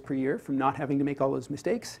per year from not having to make all those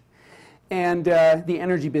mistakes. And the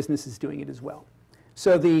energy business is doing it as well.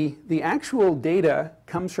 So the actual data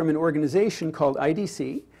comes from an organization called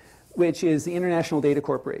IDC, which is the International Data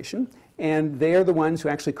Corporation. And they're the ones who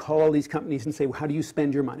actually call all these companies and say, well, how do you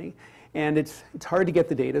spend your money? And it's hard to get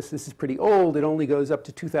the data, so this is pretty old. It only goes up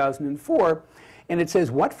to 2004. And it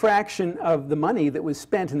says what fraction of the money that was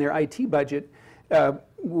spent in their IT budget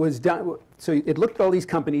was done. So it looked at all these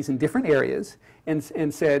companies in different areas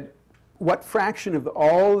and said, what fraction of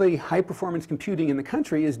all the high-performance computing in the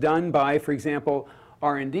country is done by, for example,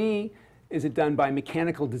 R&D? Is it done by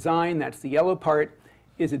mechanical design? That's the yellow part.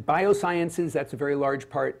 Is it biosciences? That's a very large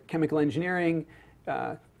part. Chemical engineering,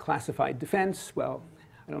 classified defense. Well,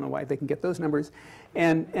 I don't know why they can get those numbers.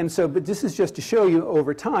 And so, but this is just to show you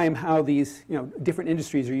over time how these different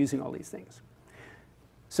industries are using all these things.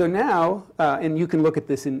 So now, and you can look at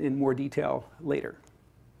this in more detail later.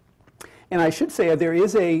 And I should say there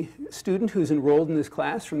is a student who's enrolled in this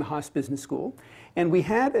class from the Haas Business School. And we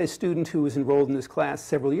had a student who was enrolled in this class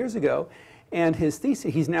several years ago. And his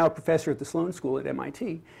thesis, he's now a professor at the Sloan School at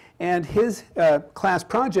MIT. And his class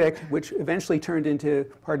project, which eventually turned into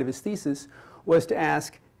part of his thesis, was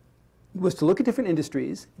to look at different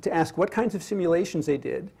industries, to ask what kinds of simulations they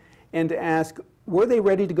did, and to ask, were they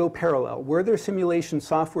ready to go parallel? Were their simulation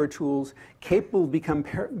software tools capable of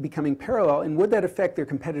becoming parallel, and would that affect their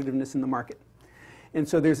competitiveness in the market? And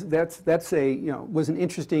so that's was an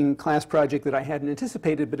interesting class project that I hadn't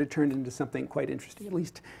anticipated, but it turned into something quite interesting. At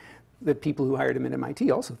least the people who hired him at MIT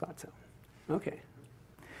also thought so. Okay.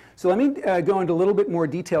 So let me go into a little bit more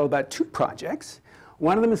detail about two projects.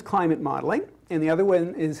 One of them is climate modeling, and the other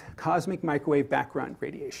one is cosmic microwave background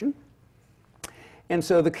radiation. And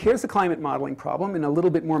so here's the climate modeling problem in a little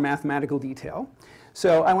bit more mathematical detail.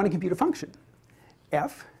 So I want to compute a function,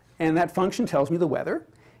 f, and that function tells me the weather.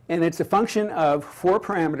 And it's a function of 4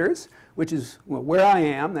 parameters, which is where I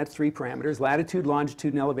am, that's 3 parameters, latitude,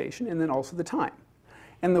 longitude, and elevation, and then also the time.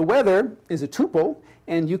 And the weather is a tuple,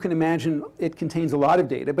 and you can imagine it contains a lot of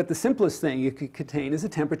data, but the simplest thing it could contain is the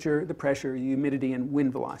temperature, the pressure, the humidity, and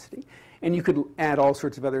wind velocity. And you could add all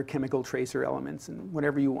sorts of other chemical tracer elements and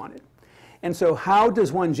whatever you wanted. And so how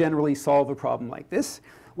does one generally solve a problem like this?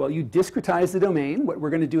 Well, you discretize the domain. What we're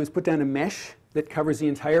going to do is put down a mesh that covers the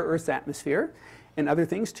entire Earth's atmosphere and other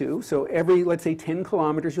things too. So every, let's say, 10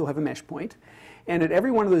 kilometers, you'll have a mesh point. And at every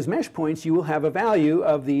one of those mesh points, you will have a value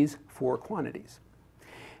of these 4 quantities.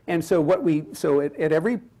 And so at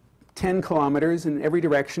every 10 kilometers in every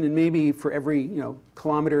direction, and maybe for every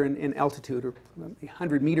kilometer in altitude, or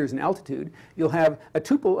 100 meters in altitude, you'll have a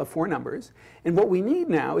tuple of 4 numbers. And what we need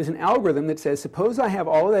now is an algorithm that says, suppose I have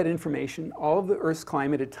all of that information, all of the Earth's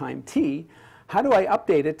climate at time t, how do I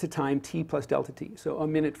update it to time t plus delta t, so a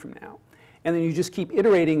minute from now? And then you just keep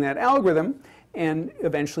iterating that algorithm, and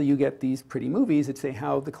eventually you get these pretty movies that say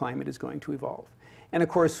how the climate is going to evolve. And of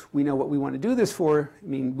course, we know what we want to do this for. I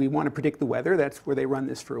mean, we want to predict the weather. That's where they run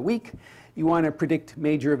this for a week. You want to predict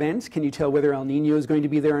major events. Can you tell whether El Nino is going to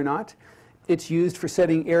be there or not? It's used for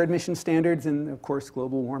setting air emission standards and, of course,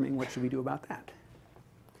 global warming. What should we do about that?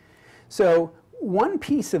 So one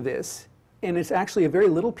piece of this and it's actually a very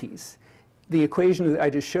little piece. The equation that I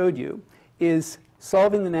just showed you is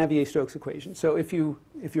solving the Navier-Stokes equation. So if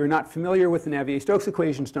you're not familiar with the Navier-Stokes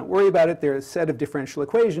equations, don't worry about it. They're a set of differential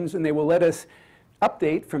equations, and they will let us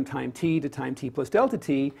update from time t to time t plus delta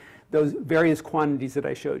t those various quantities that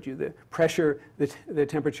I showed you, the pressure, the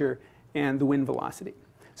temperature, and the wind velocity.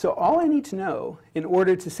 So all I need to know in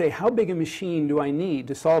order to say how big a machine do I need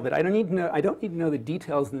to solve it, I don't need to know the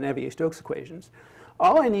details of the Navier-Stokes equations.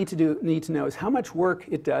 All I need to know is how much work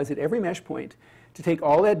it does at every mesh point to take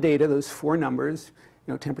all that data, those four numbers,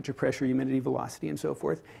 temperature, pressure, humidity, velocity, and so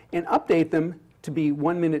forth, and update them to be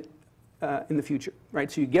 1 minute in the future,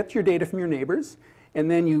 right? So you get your data from your neighbors, and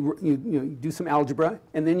then you do some algebra,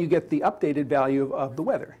 and then you get the updated value of the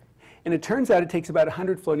weather. And it turns out it takes about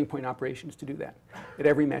 100 floating point operations to do that at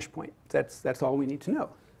every mesh point. That's all we need to know.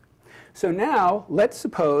 So now let's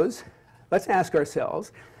ask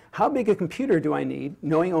ourselves, how big a computer do I need,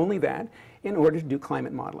 knowing only that, in order to do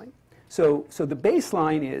climate modeling? So the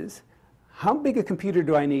baseline is, how big a computer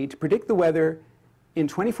do I need to predict the weather in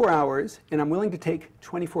 24 hours, and I'm willing to take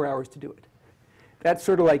 24 hours to do it? That's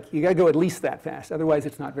sort of like, you got to go at least that fast, otherwise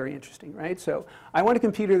it's not very interesting, right? So I want a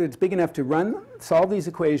computer that's big enough to solve these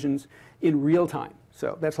equations in real time.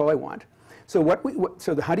 So that's all I want. So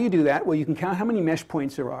how do you do that? Well, you can count how many mesh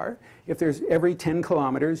points there are. If there's every 10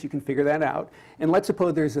 kilometers, you can figure that out. And let's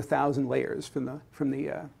suppose there's 1,000 layers from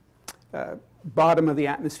the bottom of the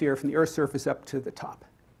atmosphere, from the Earth's surface up to the top.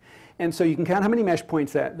 And so you can count how many mesh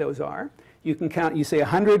points those are. You can count, you say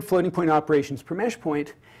 100 floating point operations per mesh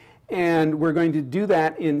point, and we're going to do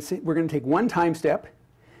that we're going to take one time step,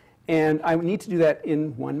 and I need to do that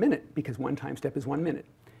in 1 minute, because one time step is 1 minute.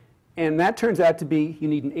 And that turns out to be, you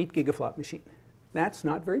need an 8 gigaflop machine. That's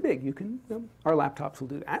not very big. Our laptops will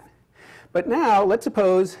do that. But now, let's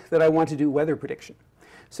suppose that I want to do weather prediction.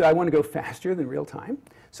 So I want to go faster than real time.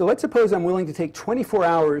 So let's suppose I'm willing to take 24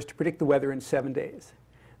 hours to predict the weather in 7 days.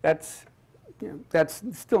 That's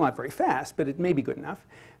still not very fast, but it may be good enough.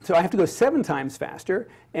 So I have to go 7 times faster,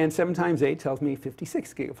 and 7 times 8 tells me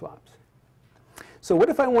 56 gigaflops. So what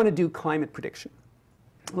if I want to do climate prediction?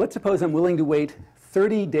 Let's suppose I'm willing to wait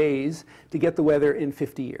 30 days to get the weather in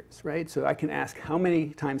 50 years, right? So I can ask, how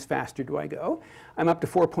many times faster do I go? I'm up to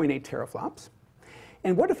 4.8 teraflops.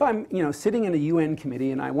 And what if I'm sitting in a UN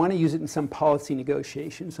committee and I want to use it in some policy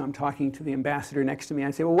negotiation? So I'm talking to the ambassador next to me.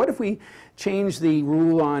 I say, well, what if we change the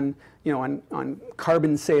rule on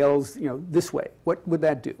carbon sales this way? What would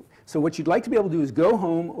that do? So what you'd like to be able to do is go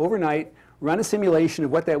home overnight, run a simulation of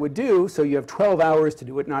what that would do, so you have 12 hours to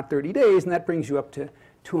do it, not 30 days, and that brings you up to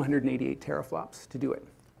 288 teraflops to do it.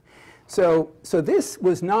 So this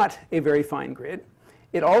was not a very fine grid.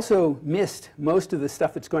 It also missed most of the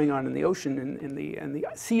stuff that's going on in the ocean and the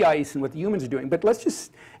sea ice and what the humans are doing. But let's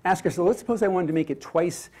just ask ourselves, let's suppose I wanted to make it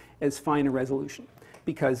twice as fine a resolution,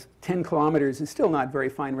 because 10 kilometers is still not very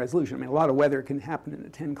fine resolution. I mean, a lot of weather can happen in the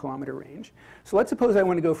 10-kilometer range. So let's suppose I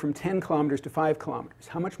want to go from 10 kilometers to 5 kilometers.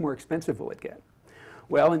 How much more expensive will it get?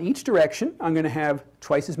 Well, in each direction, I'm going to have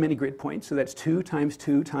twice as many grid points. So that's 2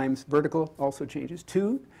 times vertical also changes.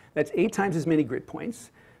 2, that's 8 times as many grid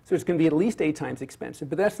points. So it's going to be at least 8 times expensive.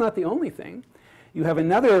 But that's not the only thing. You have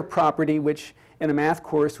another property which in a math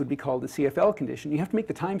course would be called the CFL condition. You have to make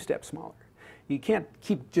the time step smaller. You can't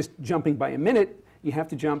keep just jumping by a minute. You have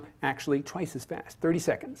to jump actually twice as fast, 30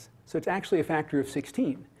 seconds. So it's actually a factor of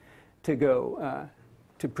 16 to go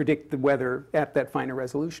to predict the weather at that finer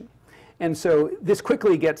resolution. And so this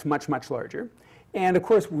quickly gets much, much larger. And of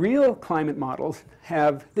course, real climate models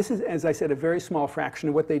have, this is, as I said, a very small fraction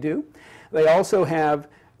of what they do. They also have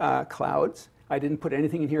clouds. I didn't put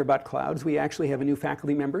anything in here about clouds. We actually have a new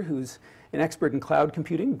faculty member who's an expert in cloud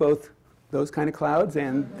computing, both those kind of clouds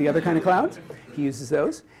and the other kind of clouds. He uses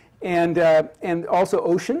those. And also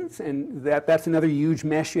oceans, and that's another huge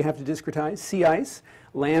mesh you have to discretize. Sea ice,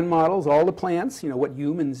 land models, all the plants, what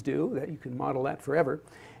humans do, that you can model that forever.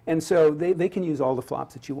 And so they can use all the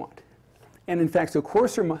flops that you want. And in fact, so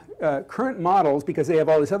coarser current models, because they have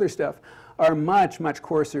all this other stuff, are much, much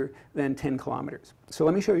coarser than 10 kilometers. So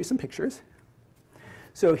let me show you some pictures.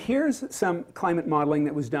 So here's some climate modeling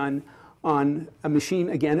that was done on a machine,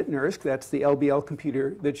 again, at NERSC. That's the LBL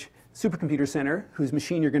computer, the supercomputer center, whose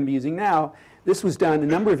machine you're going to be using now. This was done a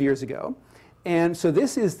number of years ago. And so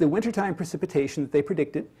this is the wintertime precipitation that they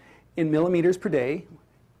predicted in millimeters per day.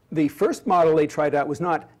 The first model they tried out was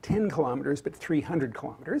not 10 kilometers, but 300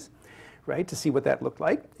 kilometers. Right, to see what that looked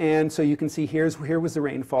like. And so you can see here was the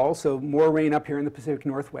rainfall. So more rain up here in the Pacific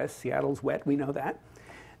Northwest. Seattle's wet, we know that.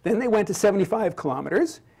 Then they went to 75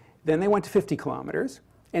 kilometers. Then they went to 50 kilometers.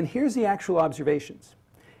 And here's the actual observations.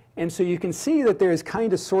 And so you can see that there's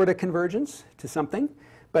kind of sort of convergence to something.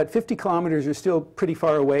 but 50 kilometers are still pretty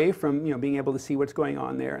far away from being able to see what's going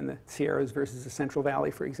on there in the Sierras versus the Central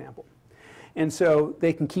Valley, for example. And so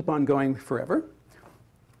they can keep on going forever.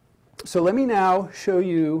 So let me now show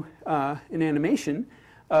you an animation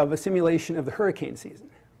of a simulation of the hurricane season.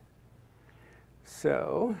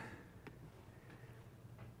 So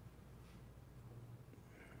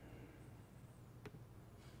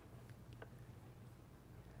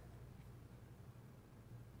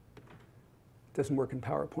it doesn't work in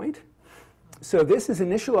PowerPoint. So this is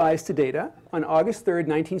initialized to data on August 3rd,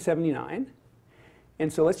 1979.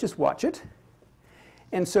 And so let's just watch it.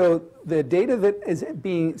 And so the data that is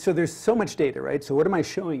being, so there's so much data, right? So what am I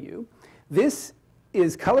showing you? This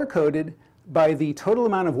is color-coded by the total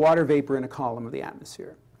amount of water vapor in a column of the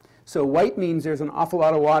atmosphere. So white means there's an awful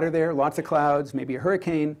lot of water there, lots of clouds, maybe a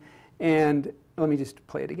hurricane. And let me just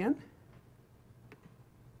play it again.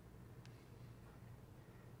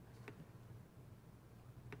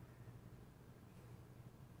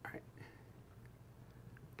 All right.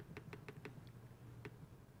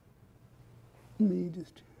 Let me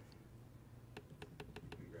just...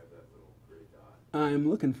 I'm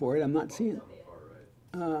looking for it. I'm not seeing it.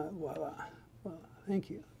 Voila. Thank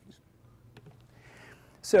you.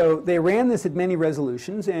 So they ran this at many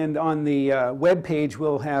resolutions, and on the web page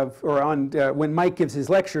we'll have, or on when Mike gives his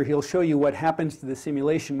lecture, he'll show you what happens to the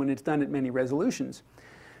simulation when it's done at many resolutions.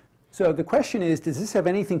 So the question is, does this have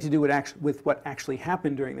anything to do with what actually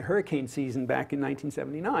happened during the hurricane season back in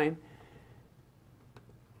 1979?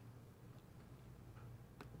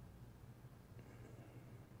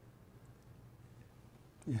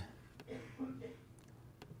 Yeah.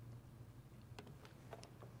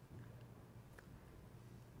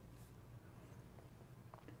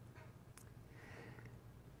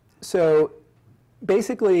 So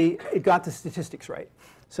basically, it got the statistics right.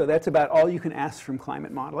 So that's about all you can ask from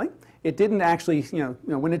climate modeling. It didn't actually,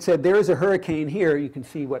 when it said there is a hurricane here, you can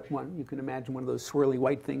see what one, you can imagine one of those swirly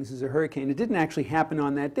white things is a hurricane. It didn't actually happen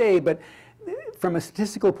on that day, but from a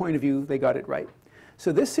statistical point of view, they got it right.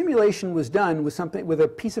 So this simulation was done with a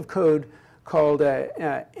piece of code called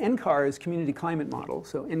NCAR's Community Climate Model.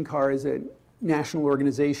 So NCAR is a national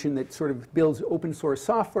organization that sort of builds open source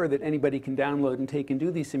software that anybody can download and take and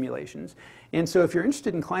do these simulations. And so if you're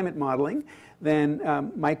interested in climate modeling, then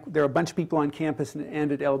there are a bunch of people on campus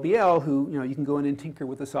and at LBL who you can go in and tinker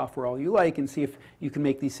with the software all you like and see if you can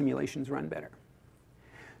make these simulations run better.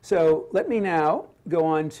 So let me now go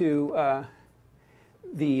on to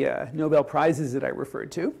the Nobel Prizes that I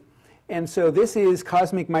referred to. And so this is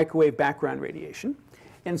cosmic microwave background radiation.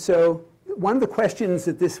 And so one of the questions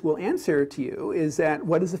that this will answer to you is that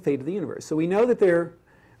what is the fate of the universe? So we know that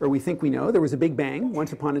we think we know, there was a Big Bang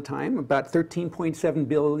once upon a time, about 13.7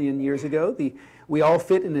 billion years ago. We all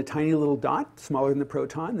fit in a tiny little dot, smaller than the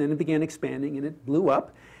proton. Then it began expanding and it blew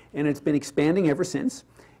up. And it's been expanding ever since.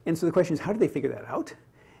 And so the question is, how do they figure that out?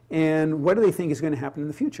 And what do they think is going to happen in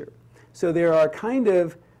the future? So there are kind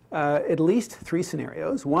of at least three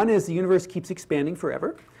scenarios. One is the universe keeps expanding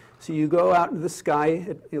forever. So you go out into the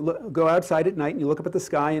sky, go outside at night and you look up at the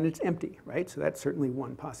sky and it's empty, right? So that's certainly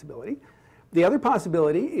one possibility. The other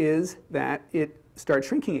possibility is that it starts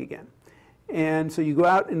shrinking again. And so you go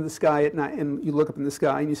out into the sky at night and you look up in the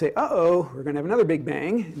sky and you say, uh-oh, we're going to have another Big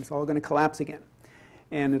Bang and it's all going to collapse again.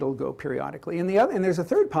 And it'll go periodically. And there's a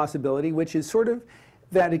third possibility, which is sort of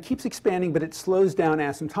that it keeps expanding but it slows down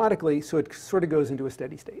asymptotically, so it sort of goes into a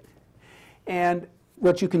steady state. And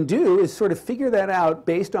what you can do is sort of figure that out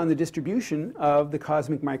based on the distribution of the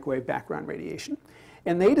cosmic microwave background radiation.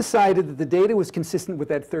 And they decided that the data was consistent with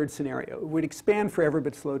that third scenario. It would expand forever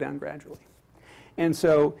but slow down gradually. And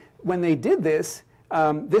so when they did this,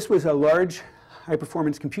 this was a large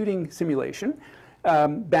high-performance computing simulation.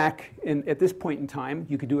 Back at this point in time,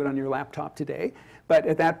 you could do it on your laptop today. But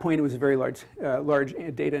at that point, it was a very large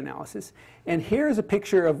data analysis. And here's a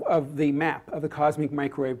picture of the map of the cosmic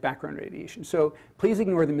microwave background radiation. So please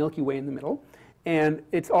ignore the Milky Way in the middle. And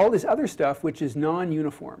it's all this other stuff which is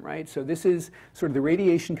non-uniform, right? So this is sort of the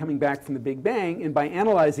radiation coming back from the Big Bang. And by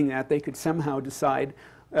analyzing that, they could somehow decide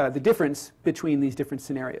the difference between these different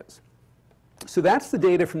scenarios. So that's the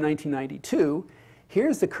data from 1992.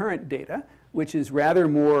 Here's the current data, which is rather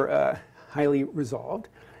more highly resolved.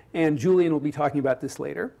 And Julian will be talking about this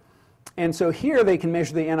later. And so here they can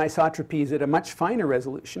measure the anisotropies at a much finer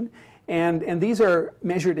resolution. And these are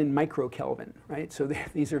measured in microkelvin, right? So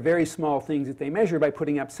these are very small things that they measure by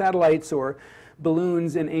putting up satellites or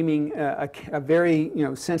balloons and aiming a very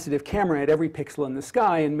sensitive camera at every pixel in the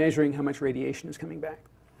sky and measuring how much radiation is coming back.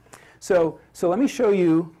 So let me show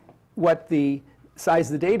you what the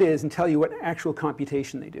size of the data is and tell you what actual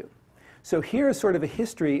computation they do. So here is sort of a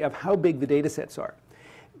history of how big the data sets are.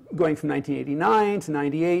 going from 1989 to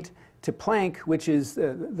 98 to Planck, which is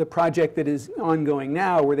the project that is ongoing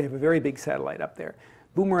now, where they have a very big satellite up there.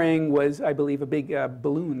 Boomerang was, I believe, a big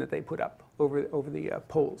balloon that they put up over the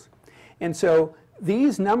poles. And so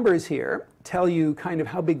these numbers here tell you kind of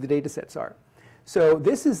how big the data sets are. So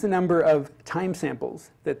this is the number of time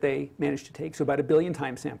samples that they managed to take, so about 1 billion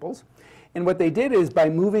time samples. And what they did is, by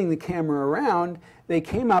moving the camera around, they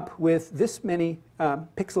came up with this many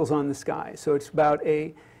pixels on the sky. So it's about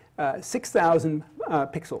 6,000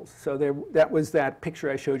 pixels. So that was that picture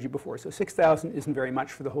I showed you before. So 6,000 isn't very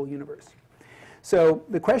much for the whole universe. So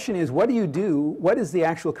the question is, what do you do? What is the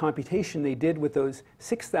actual computation they did with those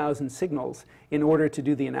 6,000 signals in order to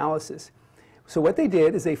do the analysis? So what they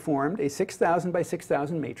did is they formed a 6,000 by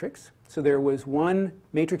 6,000 matrix. So there was one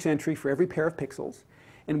matrix entry for every pair of pixels.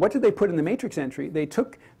 And what did they put in the matrix entry? They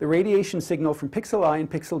took the radiation signal from pixel I and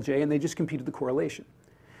pixel j, and they just computed the correlation.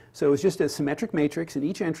 So it was just a symmetric matrix, and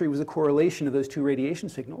each entry was a correlation of those two radiation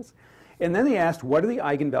signals. And then they asked, what are the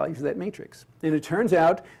eigenvalues of that matrix? And it turns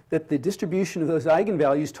out that the distribution of those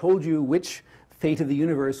eigenvalues told you which fate of the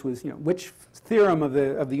universe was, which theorem of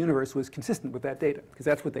the universe was consistent with that data, because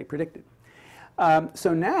that's what they predicted.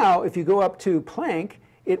 So now, if you go up to Planck,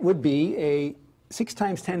 it would be a 6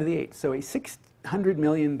 times 10 to the 8th, so a 600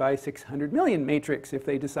 million by 600 million matrix if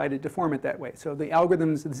they decided to form it that way. So the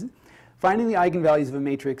algorithms, finding the eigenvalues of a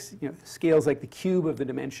matrix, scales like the cube of the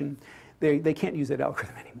dimension. They can't use that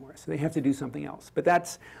algorithm anymore, so they have to do something else. But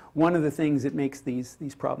that's one of the things that makes these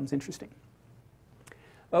problems interesting.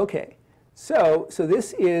 Okay, so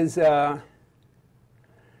this is,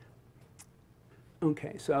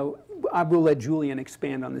 okay, so I will let Julian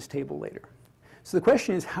expand on this table later. So the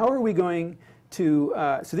question is, how are we going to,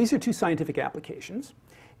 so these are two scientific applications.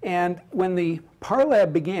 And when the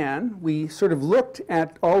Parlab began, we sort of looked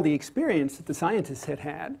at all the experience that the scientists had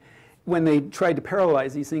had when they tried to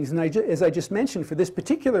parallelize these things. And as I just mentioned, for this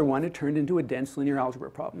particular one, it turned into a dense linear algebra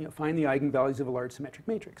problem. Find the eigenvalues of a large symmetric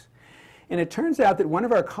matrix. And it turns out that one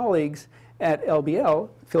of our colleagues at LBL,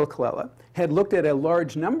 Phil Colella, had looked at a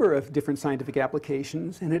large number of different scientific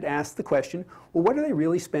applications and had asked the question, well, what are they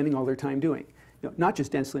really spending all their time doing? Not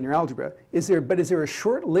just dense linear algebra, but is there a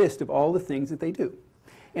short list of all the things that they do?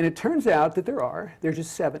 And it turns out that there are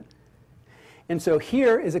just 7. And so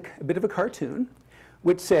here is a bit of a cartoon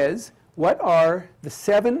which says, what are the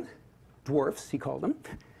 7 dwarfs, he called them,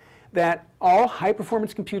 that all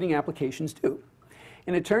high-performance computing applications do?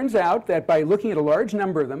 And it turns out that by looking at a large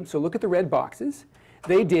number of them, so look at the red boxes,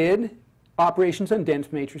 they did operations on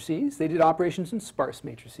dense matrices, they did operations on sparse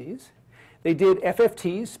matrices, they did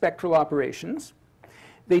FFTs, spectral operations,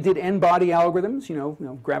 they did n-body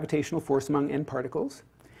algorithms, gravitational force among n particles,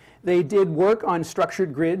 they did work on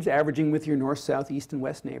structured grids, averaging with your north, south, east, and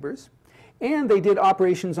west neighbors. And they did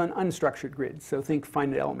operations on unstructured grids, so think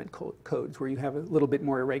finite element codes, where you have a little bit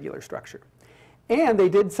more irregular structure. And they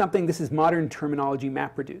did something, this is modern terminology,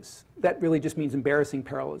 MapReduce. That really just means embarrassing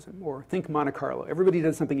parallelism, or think Monte Carlo. Everybody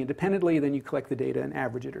does something independently, then you collect the data and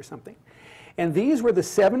average it or something. And these were the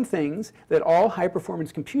 7 things that all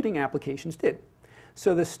high-performance computing applications did.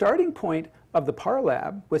 So the starting point of the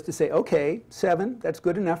Parlab was to say, okay, 7, that's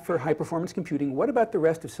good enough for high-performance computing. What about the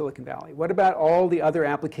rest of Silicon Valley? What about all the other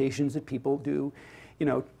applications that people do,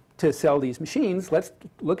 to sell these machines? Let's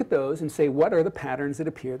look at those and say, what are the patterns that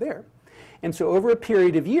appear there? And so over a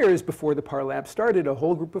period of years before the Parlab started, a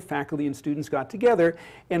whole group of faculty and students got together,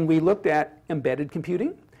 and we looked at embedded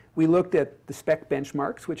computing. We looked at the spec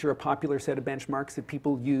benchmarks, which are a popular set of benchmarks that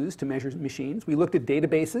people use to measure machines. We looked at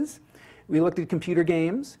databases. We looked at computer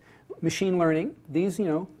games, machine learning. These,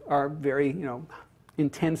 are very,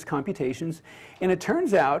 intense computations. And it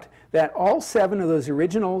turns out that all 7 of those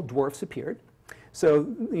original dwarfs appeared.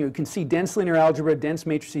 So you can see dense linear algebra, dense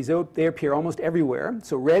matrices, they appear almost everywhere.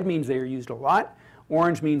 So red means they are used a lot.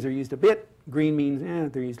 Orange means they're used a bit. Green means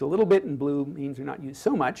they're used a little bit. And blue means they're not used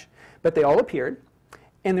so much. But they all appeared.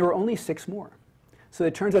 And there were only 6 more. So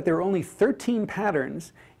it turns out there were only 13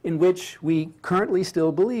 patterns in which we currently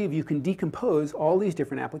still believe you can decompose all these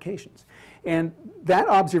different applications. And that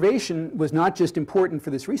observation was not just important for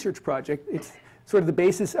this research project, it's sort of the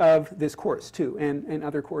basis of this course too, and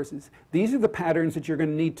other courses. These are the patterns that you're going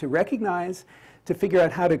to need to recognize to figure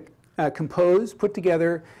out how to compose, put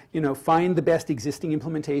together, find the best existing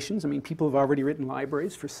implementations. I mean, people have already written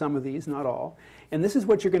libraries for some of these, not all. And this is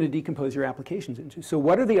what you're going to decompose your applications into. So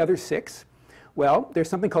what are the other 6? Well, there's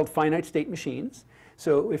something called finite state machines.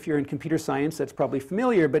 So if you're in computer science, that's probably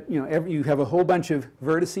familiar, but you have a whole bunch of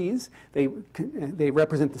vertices. They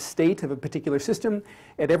represent the state of a particular system.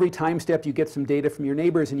 At every time step, you get some data from your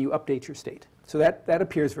neighbors and you update your state. So that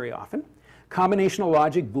appears very often. Combinational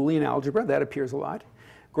logic, Boolean algebra, that appears a lot.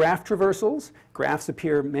 Graph traversals. Graphs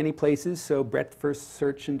appear many places, so breadth first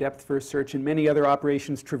search and depth first search and many other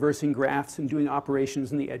operations traversing graphs and doing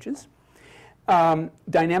operations in the edges.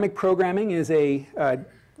 Dynamic programming is a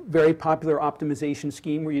very popular optimization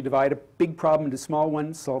scheme where you divide a big problem into small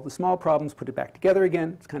ones, solve the small problems, put it back together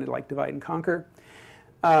again. It's kind of like divide and conquer.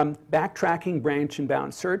 Backtracking, branch and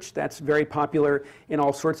bound search, that's very popular in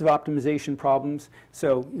all sorts of optimization problems.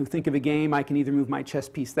 So you think of a game, I can either move my chess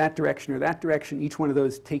piece that direction or that direction. Each one of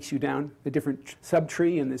those takes you down a different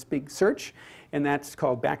subtree in this big search, and that's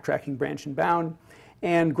called backtracking, branch and bound.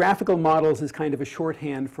 And graphical models is kind of a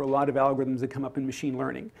shorthand for a lot of algorithms that come up in machine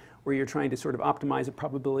learning, where you're trying to sort of optimize a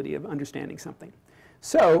probability of understanding something.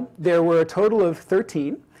 So there were a total of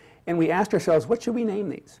 13, and we asked ourselves, what should we name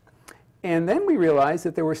these? And then we realized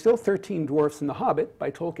that there were still 13 dwarfs in The Hobbit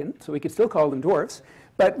by Tolkien, so we could still call them dwarfs,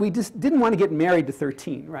 but we just didn't want to get married to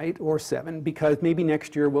 13, right, or 7, because maybe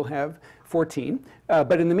next year we'll have 14.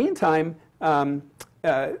 But in the meantime,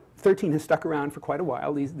 13 has stuck around for quite a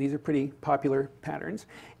while. These are pretty popular patterns.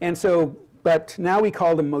 And so, but now we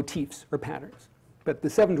call them motifs or patterns. But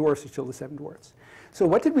the 7 dwarfs are still the 7 dwarfs. So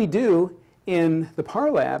what did we do in the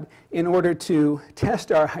PAR lab in order to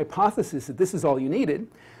test our hypothesis that this is all you needed?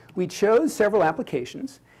 We chose several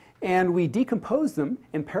applications, and we decomposed them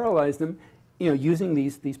and parallelized them, using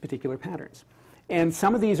these particular patterns. And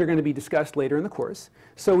some of these are going to be discussed later in the course.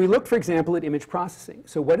 So we looked, for example, at image processing.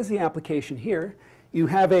 So what is the application here? You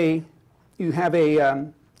have a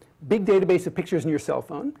big database of pictures in your cell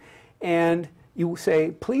phone, and you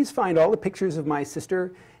say, please find all the pictures of my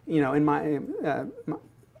sister, and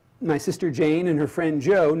my sister Jane and her friend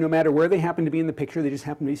Joe, no matter where they happen to be in the picture, they just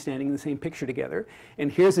happen to be standing in the same picture together.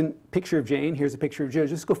 And here's a picture of Jane, here's a picture of Joe,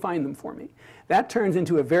 just go find them for me. That turns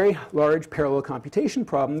into a very large parallel computation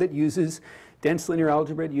problem that uses dense linear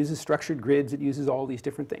algebra, it uses structured grids, it uses all these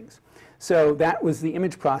different things. So that was the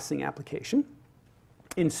image processing application.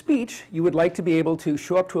 In speech, you would like to be able to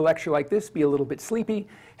show up to a lecture like this, be a little bit sleepy,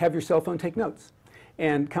 have your cell phone take notes,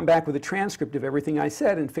 and come back with a transcript of everything I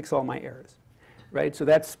said and fix all my errors. Right, so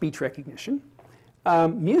that's speech recognition.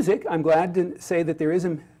 Music, I'm glad to say that there is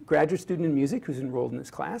a graduate student in music who's enrolled in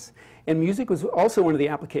this class. And music was also one of the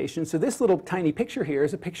applications. So this little tiny picture here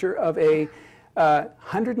is a picture of a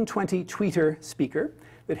 120 tweeter speaker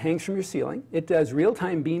that hangs from your ceiling. It does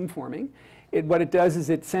real-time beam forming. What it does is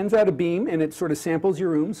it sends out a beam and it sort of samples your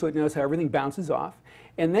room so it knows how everything bounces off.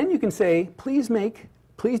 And then you can say, please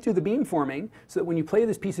do the beam forming so that when you play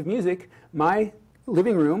this piece of music, my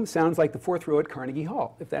living room sounds like the 4th row at Carnegie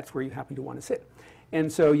Hall, if that's where you happen to want to sit. And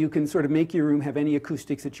so you can sort of make your room have any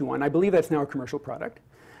acoustics that you want. I believe that's now a commercial product.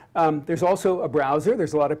 There's also a browser.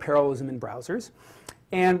 There's a lot of parallelism in browsers.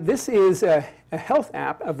 And this is a health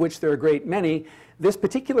app, of which there are a great many. This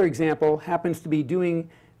particular example happens to be doing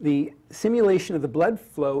the simulation of the blood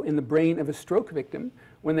flow in the brain of a stroke victim.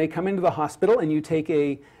 When they come into the hospital and you take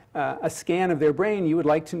a scan of their brain, you would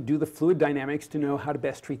like to do the fluid dynamics to know how to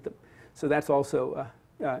best treat them. So that's also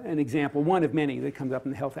an example, one of many that comes up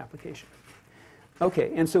in the health application.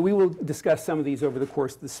 Okay, and so we will discuss some of these over the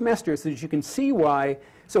course of the semester so that you can see why.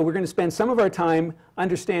 So we're going to spend some of our time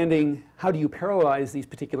understanding how do you parallelize these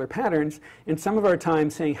particular patterns, and some of our time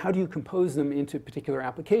saying how do you compose them into particular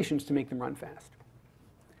applications to make them run fast.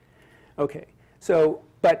 Okay, so,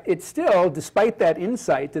 but it's still, despite that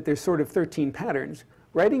insight that there's sort of 13 patterns,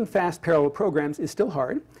 writing fast parallel programs is still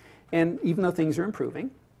hard, and even though things are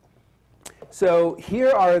improving. So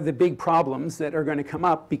here are the big problems that are going to come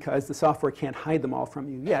up because the software can't hide them all from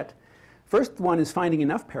you yet. First one is finding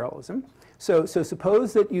enough parallelism. So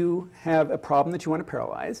suppose that you have a problem that you want to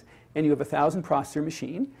parallelize, and you have a 1,000 processor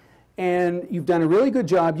machine, and you've done a really good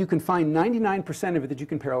job. You can find 99% of it that you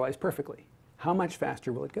can parallelize perfectly. How much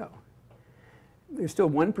faster will it go? There's still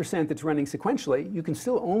 1% that's running sequentially. You can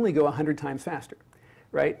still only go 100 times faster.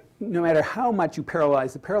 Right? No matter how much you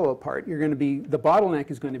parallelize the parallel part, you're going to be, the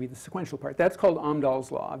bottleneck is going to be the sequential part. That's called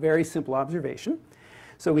Amdahl's law, a very simple observation.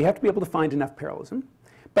 So we have to be able to find enough parallelism.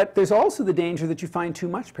 But there's also the danger that you find too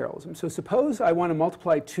much parallelism. So suppose I want to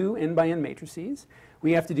multiply 2 n by n matrices.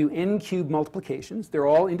 We have to do n cubed multiplications. They're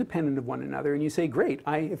all independent of one another. And you say, great,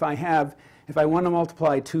 if I want to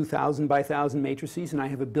multiply 2,000 by 1,000 matrices and I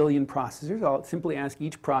have a billion processors, I'll simply ask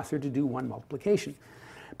each processor to do one multiplication.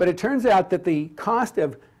 But it turns out that the cost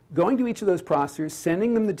of going to each of those processors,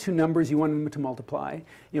 sending them the 2 numbers you want them to multiply,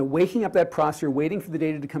 waking up that processor, waiting for the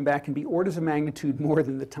data to come back can be orders of magnitude more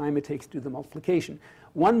than the time it takes to do the multiplication.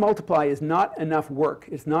 One multiply is not enough work.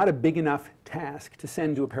 It's not a big enough task to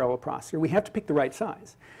send to a parallel processor. We have to pick the right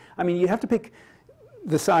size. I mean, you have to pick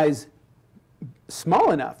the size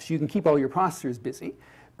small enough so you can keep all your processors busy.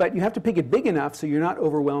 But you have to pick it big enough so you're not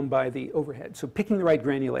overwhelmed by the overhead. So picking the right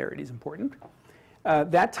granularity is important.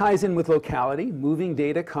 That ties in with locality. Moving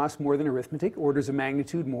data costs more than arithmetic, orders of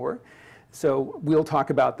magnitude more. So we'll talk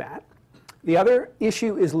about that. The other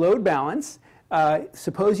issue is load balance.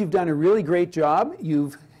 Suppose you've done a really great job.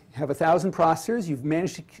 You have 1,000 processors. You've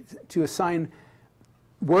managed to assign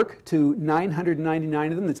work to 999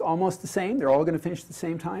 of them. That's almost the same. They're all going to finish at the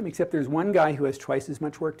same time, except there's one guy who has twice as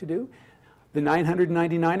much work to do. The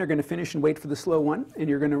 999 are going to finish and wait for the slow one, and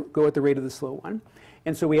you're going to go at the rate of the slow one.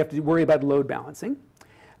 And so we have to worry about load balancing.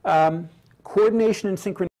 Coordination and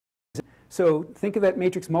synchronization. So think of that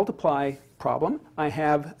matrix multiply problem. I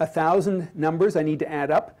have 1,000 numbers I need to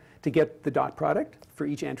add up to get the dot product for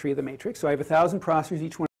each entry of the matrix. So I have 1,000 processors,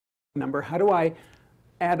 each one number. How do I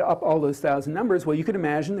add up all those 1,000 numbers? Well, you could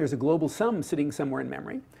imagine there's a global sum sitting somewhere in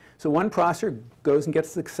memory. So one processor goes and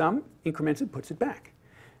gets the sum, increments it, puts it back.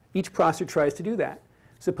 Each processor tries to do that.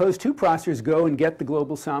 Suppose two processors go and get the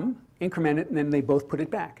global sum, increment it, and then they both put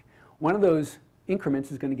it back. One of those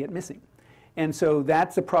increments is going to get missing. And so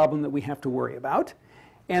that's a problem that we have to worry about.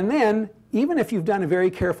 And then, even if you've done a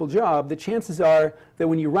very careful job, the chances are that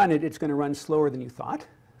when you run it, it's going to run slower than you thought,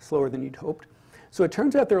 slower than you'd hoped. So it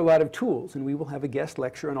turns out there are a lot of tools, and we will have a guest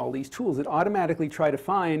lecture on all these tools that automatically try to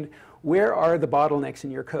find where are the bottlenecks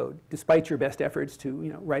in your code, despite your best efforts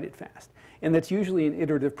to write it fast. And that's usually an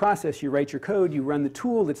iterative process. You write your code, you run the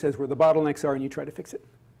tool that says where the bottlenecks are, and you try to fix it.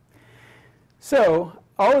 So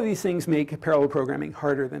all of these things make parallel programming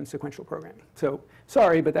harder than sequential programming. So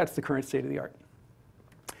sorry, but that's the current state of the art.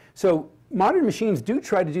 So modern machines do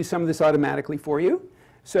try to do some of this automatically for you.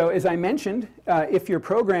 So as I mentioned, if your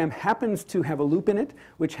program happens to have a loop in it,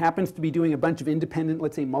 which happens to be doing a bunch of independent,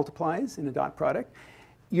 let's say, multiplies in a dot product,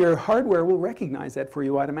 your hardware will recognize that for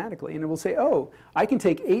you automatically. And it will say, oh, I can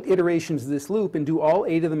take 8 iterations of this loop and do all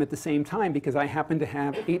 8 of them at the same time because I happen to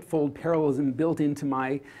have 8-fold parallelism built into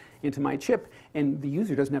my chip. And the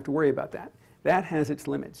user doesn't have to worry about that. That has its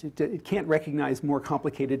limits. It can't recognize more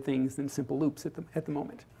complicated things than simple loops at the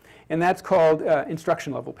moment. And that's called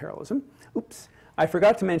instruction-level parallelism. Oops. I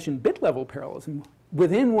forgot to mention bit-level parallelism.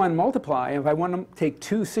 Within one multiply, if I want to take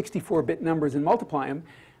two 64-bit numbers and multiply them,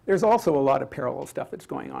 there's also a lot of parallel stuff that's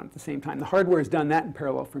going on at the same time. The hardware has done that in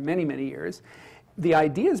parallel for many, many years. The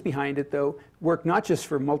ideas behind it, though, work not just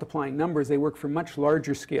for multiplying numbers. They work for much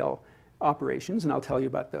larger scale operations, and I'll tell you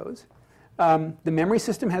about those. The memory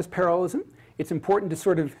system has parallelism. It's important to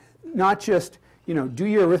sort of not just do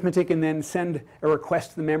your arithmetic and then send a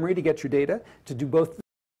request to the memory to get your data, to do both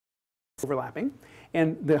overlapping.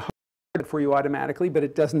 And the hardware does it for you automatically, but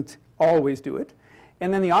it doesn't always do it.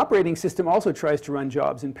 And then the operating system also tries to run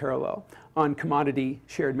jobs in parallel on commodity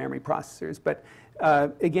shared memory processors. But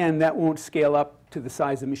again, that won't scale up to the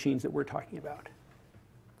size of machines that we're talking about.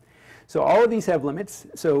 So all of these have limits.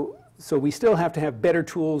 So we still have to have better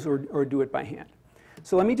tools or do it by hand.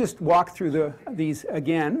 So let me just walk through these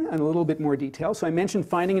again in a little bit more detail. So I mentioned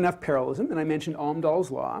finding enough parallelism, and I mentioned Amdahl's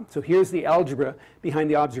law. So here's the algebra behind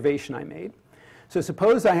the observation I made. So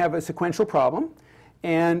suppose I have a sequential problem,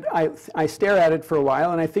 and I stare at it for a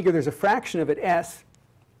while, and I figure there's a fraction of it, s.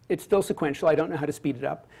 It's still sequential. I don't know how to speed it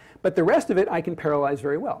up. But the rest of it I can parallelize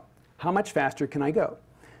very well. How much faster can I go?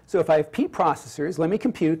 So if I have p processors, let me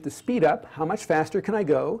compute the speed up. How much faster can I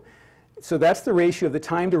go? So that's the ratio of the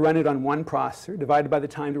time to run it on one processor divided by the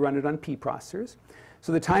time to run it on p processors.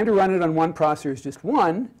 So the time to run it on one processor is just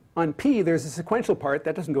 1. On p, there's a sequential part.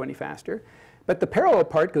 That doesn't go any faster. But the parallel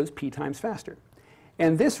part goes p times faster.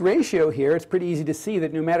 And this ratio here, it's pretty easy to see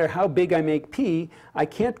that no matter how big I make p, I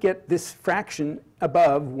can't get this fraction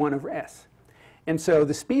above 1 over s. And so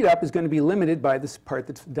the speed up is going to be limited by this part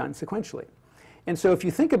that's done sequentially. And so if you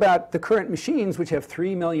think about the current machines, which have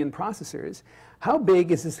 3 million processors, how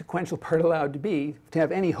big is the sequential part allowed to be to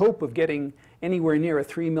have any hope of getting anywhere near a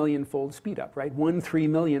 3 million-fold speed up, right?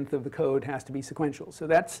 1/3 of the code has to be sequential. So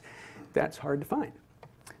that's hard to find.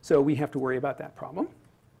 So we have to worry about that problem.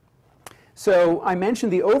 So I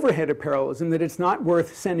mentioned the overhead of parallelism, that it's not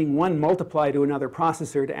worth sending one multiply to another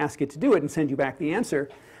processor to ask it to do it and send you back the answer,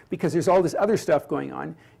 because there's all this other stuff going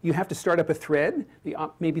on. You have to start up a thread.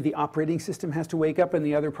 Maybe the operating system has to wake up in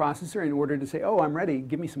the other processor in order to say, oh, I'm ready,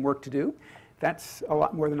 give me some work to do. That's a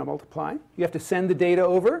lot more than a multiply. You have to send the data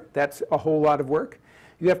over. That's a whole lot of work.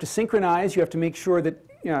 You have to synchronize. You have to make sure that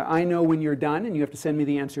I know when you're done, and you have to send me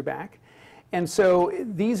the answer back. And so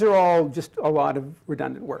these are all just a lot of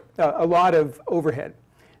redundant work, a lot of overhead.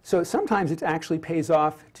 So sometimes it actually pays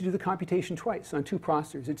off to do the computation twice on 2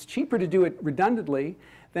 processors. It's cheaper to do it redundantly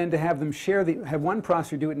than to have them have one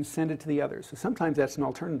processor do it and send it to the other. So sometimes that's an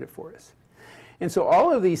alternative for us. And so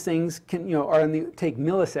all of these things can, take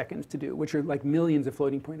milliseconds to do, which are like millions of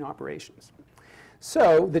floating point operations.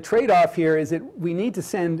 So the trade-off here is that we need to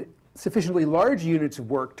send sufficiently large units of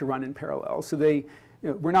work to run in parallel. So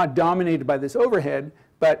we're not dominated by this overhead,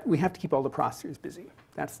 but we have to keep all the processors busy.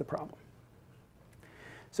 That's the problem.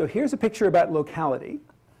 So here's a picture about locality.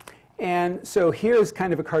 And so here's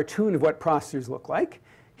kind of a cartoon of what processors look like.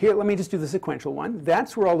 Here, let me just do the sequential one.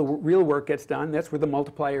 That's where all the real work gets done. That's where the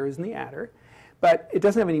multiplier is and the adder. But it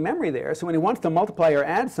doesn't have any memory there. So when it wants to multiply or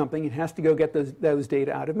add something, it has to go get those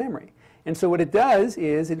data out of memory. And so what it does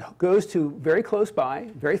is it goes to very close by,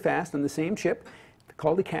 very fast, on the same chip,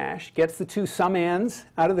 called a cache, gets the two sum-ands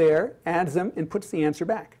out of there, adds them, and puts the answer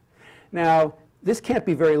back. Now, this can't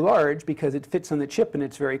be very large because it fits on the chip and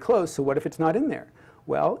it's very close. So what if it's not in there?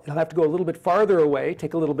 Well, it'll have to go a little bit farther away,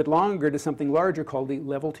 take a little bit longer to something larger called the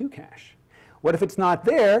level 2 cache. What if it's not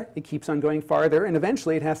there? It keeps on going farther, and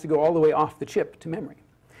eventually it has to go all the way off the chip to memory.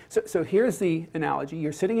 So here's the analogy.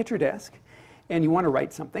 You're sitting at your desk, and you want to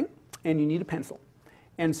write something, and you need a pencil.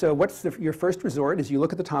 And so your first resort is you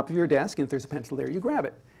look at the top of your desk, and if there's a pencil there, you grab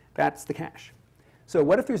it. That's the cache. So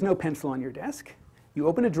what if there's no pencil on your desk? You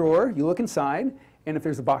open a drawer, you look inside, and if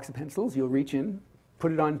there's a box of pencils, you'll reach in,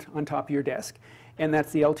 put it on top of your desk, and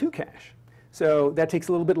that's the L2 cache. So that takes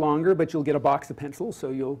a little bit longer, but you'll get a box of pencils,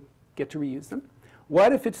 so you'll get to reuse them.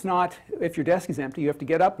 What if if your desk is empty, you have to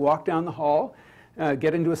get up, walk down the hall,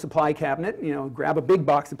 get into a supply cabinet, grab a big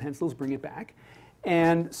box of pencils, bring it back.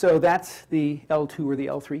 And so that's the L2 or the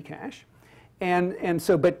L3 cache. And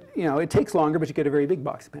so, but it takes longer, but you get a very big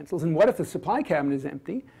box of pencils. And what if the supply cabinet is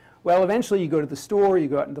empty? Well, eventually you go to the store, you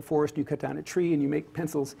go out in the forest, you cut down a tree, and you make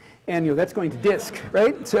pencils, and that's going to disk,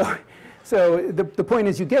 right? So the point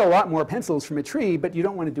is you get a lot more pencils from a tree, but you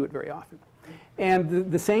don't want to do it very often.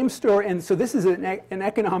 And the same story, and so this is an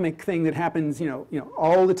economic thing that happens,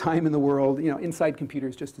 all the time in the world, inside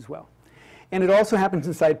computers just as well. And it also happens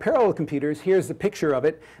inside parallel computers. Here's the picture of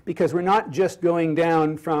it, because we're not just going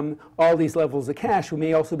down from all these levels of cache. We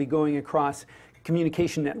may also be going across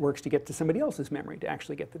communication networks to get to somebody else's memory to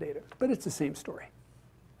actually get the data. But it's the same story.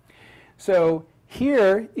 So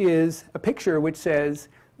here is a picture which says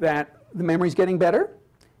that the memory's getting better.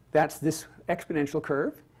 That's this exponential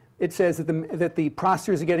curve. It says that the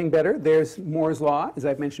processors are getting better. There's Moore's law, as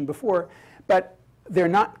I've mentioned before. But they're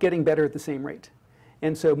not getting better at the same rate.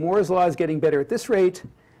 And so Moore's law is getting better at this rate.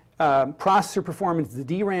 Processor performance, the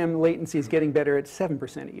DRAM latency, is getting better at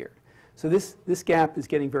 7% a year. So this gap is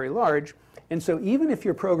getting very large. And so even if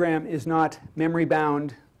your program is not memory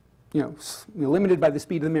bound, limited by the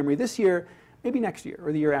speed of the memory this year, maybe next year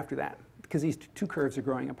or the year after that, because these two curves are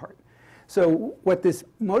growing apart. So what this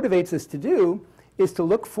motivates us to do is to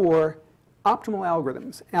look for optimal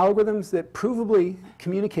algorithms that provably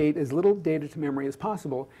communicate as little data to memory as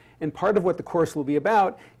possible. And part of what the course will be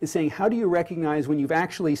about is saying, how do you recognize when you've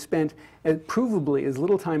actually spent provably as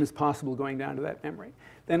little time as possible going down to that memory?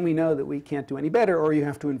 Then we know that we can't do any better, or you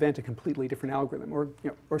have to invent a completely different algorithm,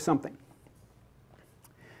 or something.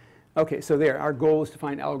 Okay, so there, our goal is to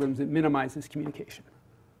find algorithms that minimize this communication.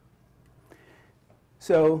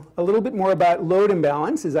 So a little bit more about load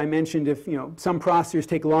imbalance. As I mentioned, if some processors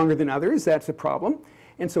take longer than others, that's a problem.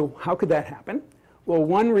 And so how could that happen? Well,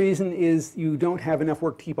 one reason is you don't have enough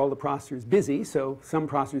work to keep all the processors busy. So some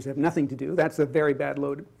processors have nothing to do. That's a very bad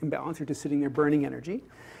load imbalance. They're just sitting there burning energy.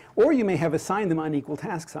 Or you may have assigned them unequal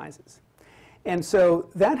task sizes. And so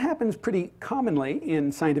that happens pretty commonly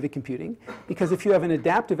in scientific computing, because if you have an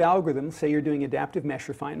adaptive algorithm, say you're doing adaptive mesh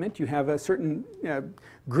refinement, you have a certain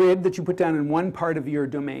grid that you put down in one part of your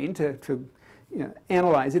domain to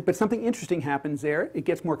analyze it, but something interesting happens there. It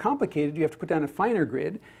gets more complicated. You have to put down a finer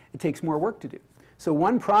grid. It takes more work to do. So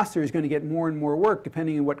one processor is going to get more and more work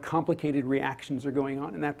depending on what complicated reactions are going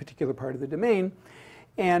on in that particular part of the domain.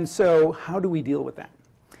 And so how do we deal with that?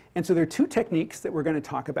 And so there are two techniques that we're going to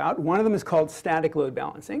talk about. One of them is called static load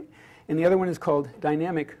balancing, and the other one is called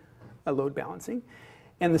dynamic load balancing.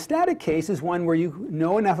 And the static case is one where you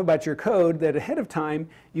know enough about your code that ahead of time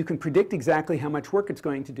you can predict exactly how much work it's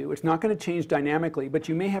going to do. It's not going to change dynamically, but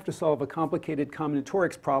you may have to solve a complicated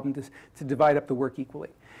combinatorics problem to divide up the work equally.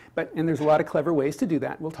 And there's a lot of clever ways to do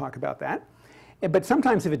that. We'll talk about that. But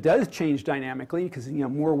sometimes if it does change dynamically, because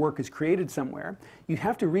more work is created somewhere, you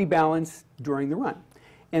have to rebalance during the run.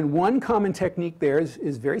 And one common technique there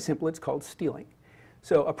is very simple. It's called stealing.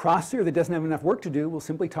 So a processor that doesn't have enough work to do will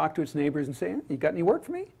simply talk to its neighbors and say, you got any work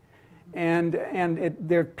for me? And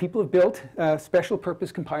people have built special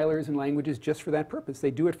purpose compilers and languages just for that purpose. They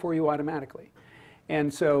do it for you automatically.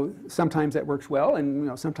 And so sometimes that works well,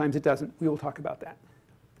 and sometimes it doesn't. We will talk about that.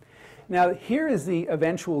 Now here is the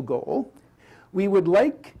eventual goal. We would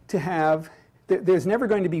like to have there's never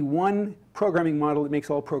going to be one programming model that makes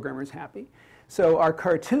all programmers happy. So our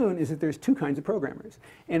cartoon is that there's two kinds of programmers.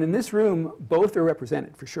 And in this room, both are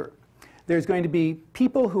represented for sure. There's going to be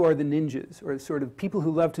people who are the ninjas, or sort of people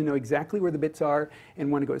who love to know exactly where the bits are and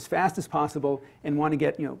want to go as fast as possible and want to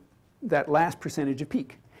get, that last percentage of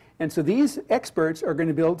peak. And so these experts are going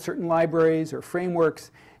to build certain libraries or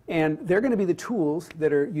frameworks, and they're going to be the tools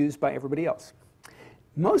that are used by everybody else.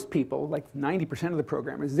 Most people, like 90% of the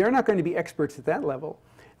programmers, they're not going to be experts at that level.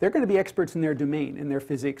 They're going to be experts in their domain, in their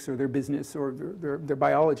physics or their business or their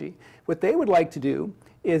biology. What they would like to do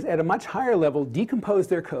is, at a much higher level, decompose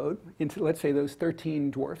their code into, let's say, those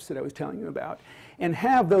 13 dwarfs that I was telling you about, and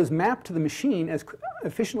have those mapped to the machine as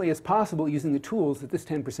efficiently as possible using the tools that this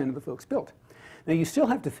 10% of the folks built. Now, you still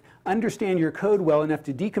have to understand your code well enough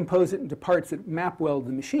to decompose it into parts that map well to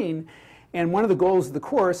the machine. And one of the goals of the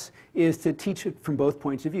course is to teach it from both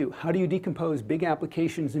points of view. How do you decompose big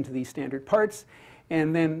applications into these standard parts?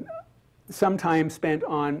 And then some time spent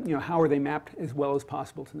on, how are they mapped as well as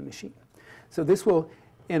possible to the machine. So this will,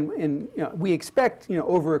 and we expect,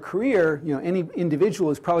 over a career, any individual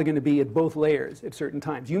is probably going to be at both layers at certain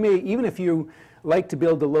times. You may, even if you like to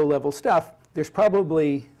build the low-level stuff, there's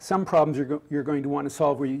probably some problems you're going to want to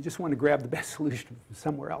solve where you just want to grab the best solution from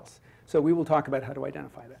somewhere else. So we will talk about how to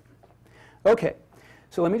identify that. Okay,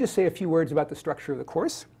 so let me just say a few words about the structure of the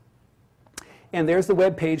course. And there's the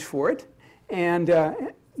web page for it. And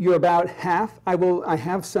you're about half. I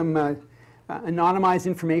have some anonymized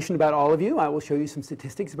information about all of you. I will show you some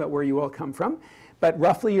statistics about where you all come from. But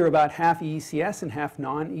roughly, you're about half EECS and half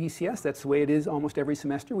non-EECS. That's the way it is almost every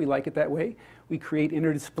semester. We like it that way. We create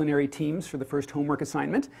interdisciplinary teams for the first homework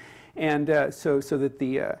assignment. And so that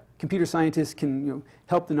the computer scientists can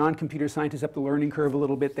help the non-computer scientists up the learning curve a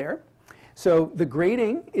little bit there. So the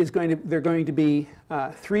grading is they're going to be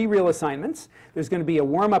 3 real assignments. There's going to be a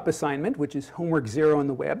warm-up assignment, which is homework 0 on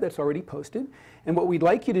the web. That's already posted. And what we'd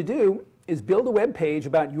like you to do is build a web page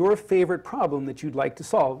about your favorite problem that you'd like to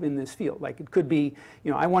solve in this field. Like it could be,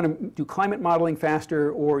 I want to do climate modeling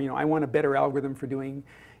faster, or I want a better algorithm for doing,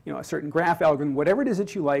 a certain graph algorithm, whatever it is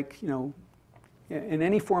that you like, in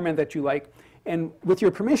any format that you like. And with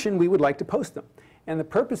your permission, we would like to post them. And the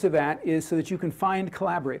purpose of that is so that you can find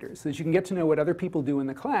collaborators, so that you can get to know what other people do in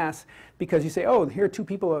the class, because you say, oh, here are 2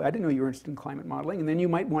 people, I didn't know you were interested in climate modeling, and then you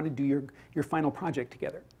might want to do your final project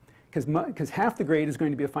together. Because half the grade is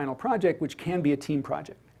going to be a final project, which can be a team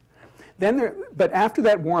project. But after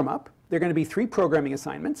that warm-up, there are going to be 3 programming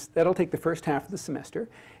assignments. That'll take the first half of the semester,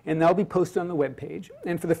 and they'll be posted on the web page.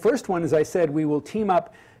 And for the first one, as I said, we will team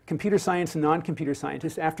up computer science and non-computer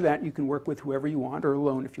scientists. After that, you can work with whoever you want, or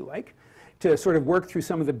alone if you like, to sort of work through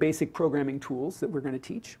some of the basic programming tools that we're going to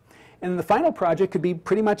teach. And the final project could be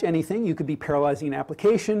pretty much anything. You could be parallelizing an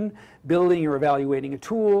application, building or evaluating a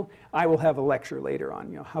tool. I will have a lecture later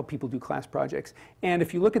on how people do class projects. And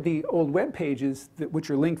if you look at the old web pages, which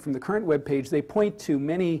are linked from the current web page, they point to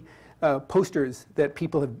many posters that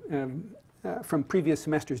people have from previous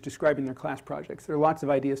semesters describing their class projects. There are lots of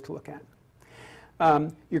ideas to look at.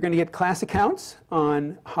 You're going to get class accounts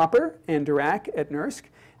on Hopper and Dirac at NERSC.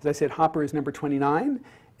 As I said, Hopper is number 29.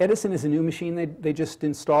 Edison is a new machine they just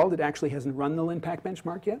installed. It actually hasn't run the Linpack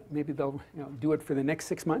benchmark yet. Maybe they'll do it for the next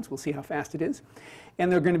 6 months. We'll see how fast it is.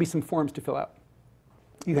 And there are going to be some forms to fill out.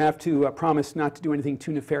 You have to promise not to do anything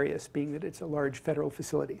too nefarious, being that it's a large federal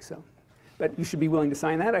facility. But you should be willing to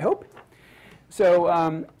sign that, I hope.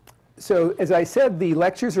 So as I said, the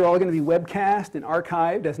lectures are all going to be webcast and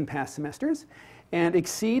archived as in past semesters. And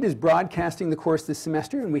Exceed is broadcasting the course this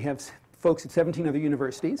semester, and we have folks at 17 other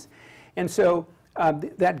universities. And so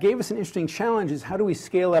that gave us an interesting challenge, is how do we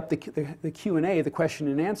scale up the Q&A, the question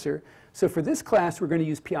and answer. So for this class, we're going to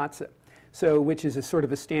use Piazza, which is a sort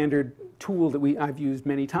of a standard tool that I've used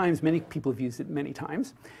many times. Many people have used it many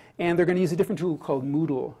times. And they're going to use a different tool called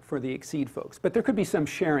Moodle for the Exceed folks. But there could be some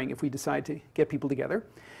sharing if we decide to get people together.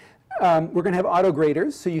 We're going to have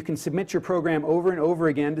auto-graders, so you can submit your program over and over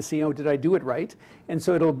again to see, oh, did I do it right? And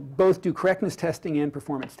so it'll both do correctness testing and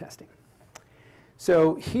performance testing.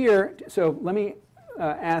 So let me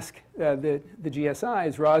ask the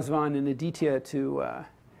GSIs, Razvan and Aditya, to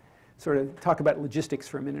sort of talk about logistics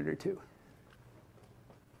for a minute or two.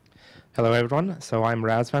 Hello, everyone. So I'm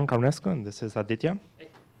Razvan Karnescu, and this is Aditya.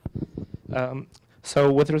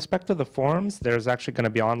 So with respect to the forms, there's actually going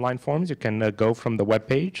to be online forms. You can go from the web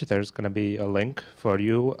page. There's going to be a link for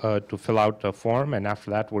you to fill out a form, and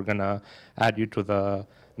after that, we're going to add you to the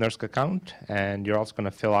NERSC account, and you're also going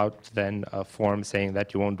to fill out then a form saying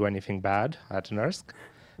that you won't do anything bad at NERSC,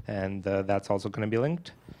 and that's also going to be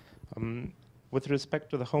linked. With respect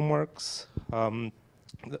to the homeworks,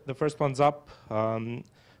 the first one's up.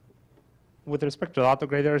 with respect to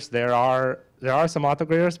autograders, there are some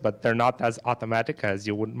autograders, but they're not as automatic as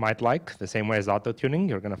you might like. The same way as auto-tuning,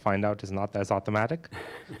 you're going to find out is not as automatic.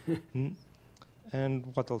 And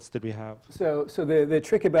what else did we have? So the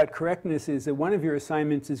trick about correctness is that one of your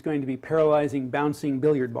assignments is going to be parallelizing bouncing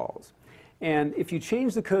billiard balls. And if you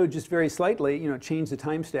change the code just very slightly, change the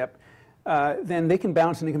time step, then they can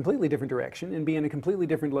bounce in a completely different direction and be in a completely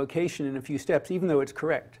different location in a few steps, even though it's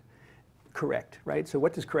correct. Correct, right? So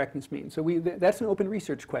what does correctness mean? So that's an open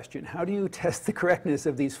research question. How do you test the correctness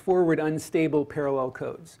of these forward unstable parallel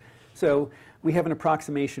codes? So we have an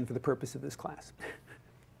approximation for the purpose of this class.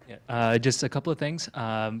 Yeah, just a couple of things.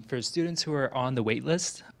 For students who are on the wait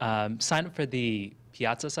list, sign up for the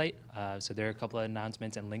Piazza site. So there are a couple of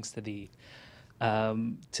announcements and links to the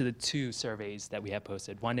 2 surveys that we have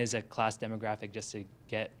posted. One is a class demographic just to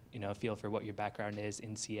get a feel for what your background is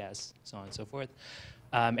in CS, so on and so forth.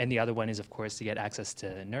 And the other one is, of course, to get access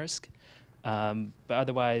to NERSC. But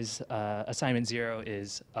otherwise, assignment 0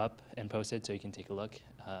 is up and posted, so you can take a look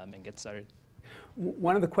and get started.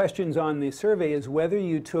 One of the questions on the survey is whether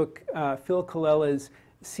you took Phil Colella's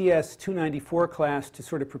CS294 class to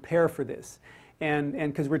sort of prepare for this. And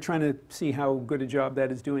because we're trying to see how good a job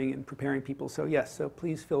that is doing in preparing people. So yes, so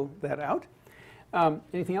please fill that out.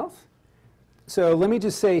 Anything else? So let me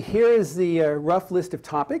just say, here is the rough list of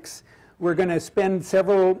topics. We're going to spend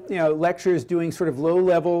several lectures doing sort of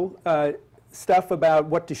low-level stuff about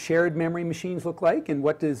what do shared memory machines look like and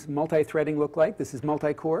what does multi-threading look like. This is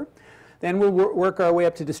multi-core. Then we'll work our way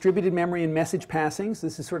up to distributed memory and message passings.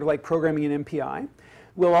 This is sort of like programming in MPI.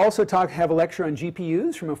 We'll also have a lecture on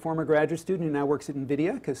GPUs from a former graduate student who now works at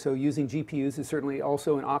NVIDIA, so using GPUs is certainly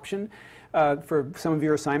also an option for some of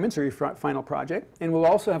your assignments or your final project. And we'll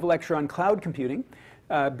also have a lecture on cloud computing,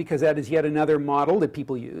 because that is yet another model that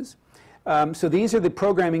people use. So these are the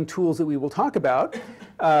programming tools that we will talk about.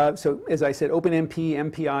 So as I said, OpenMP,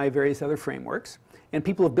 MPI, various other frameworks. And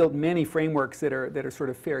people have built many frameworks that are sort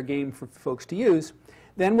of fair game for folks to use.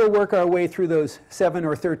 Then we'll work our way through those 7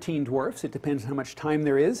 or 13 dwarfs. It depends on how much time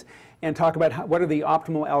there is, and talk about what are the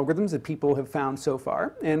optimal algorithms that people have found so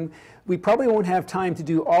far. And we probably won't have time to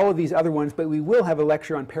do all of these other ones, but we will have a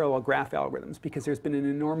lecture on parallel graph algorithms because there's been an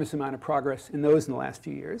enormous amount of progress in those in the last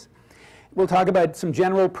few years. We'll talk about some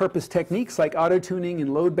general purpose techniques like auto-tuning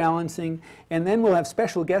and load balancing, and then we'll have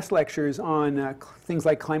special guest lectures on things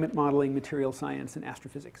like climate modeling, material science, and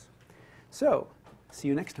astrophysics. So, see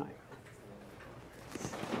you next time.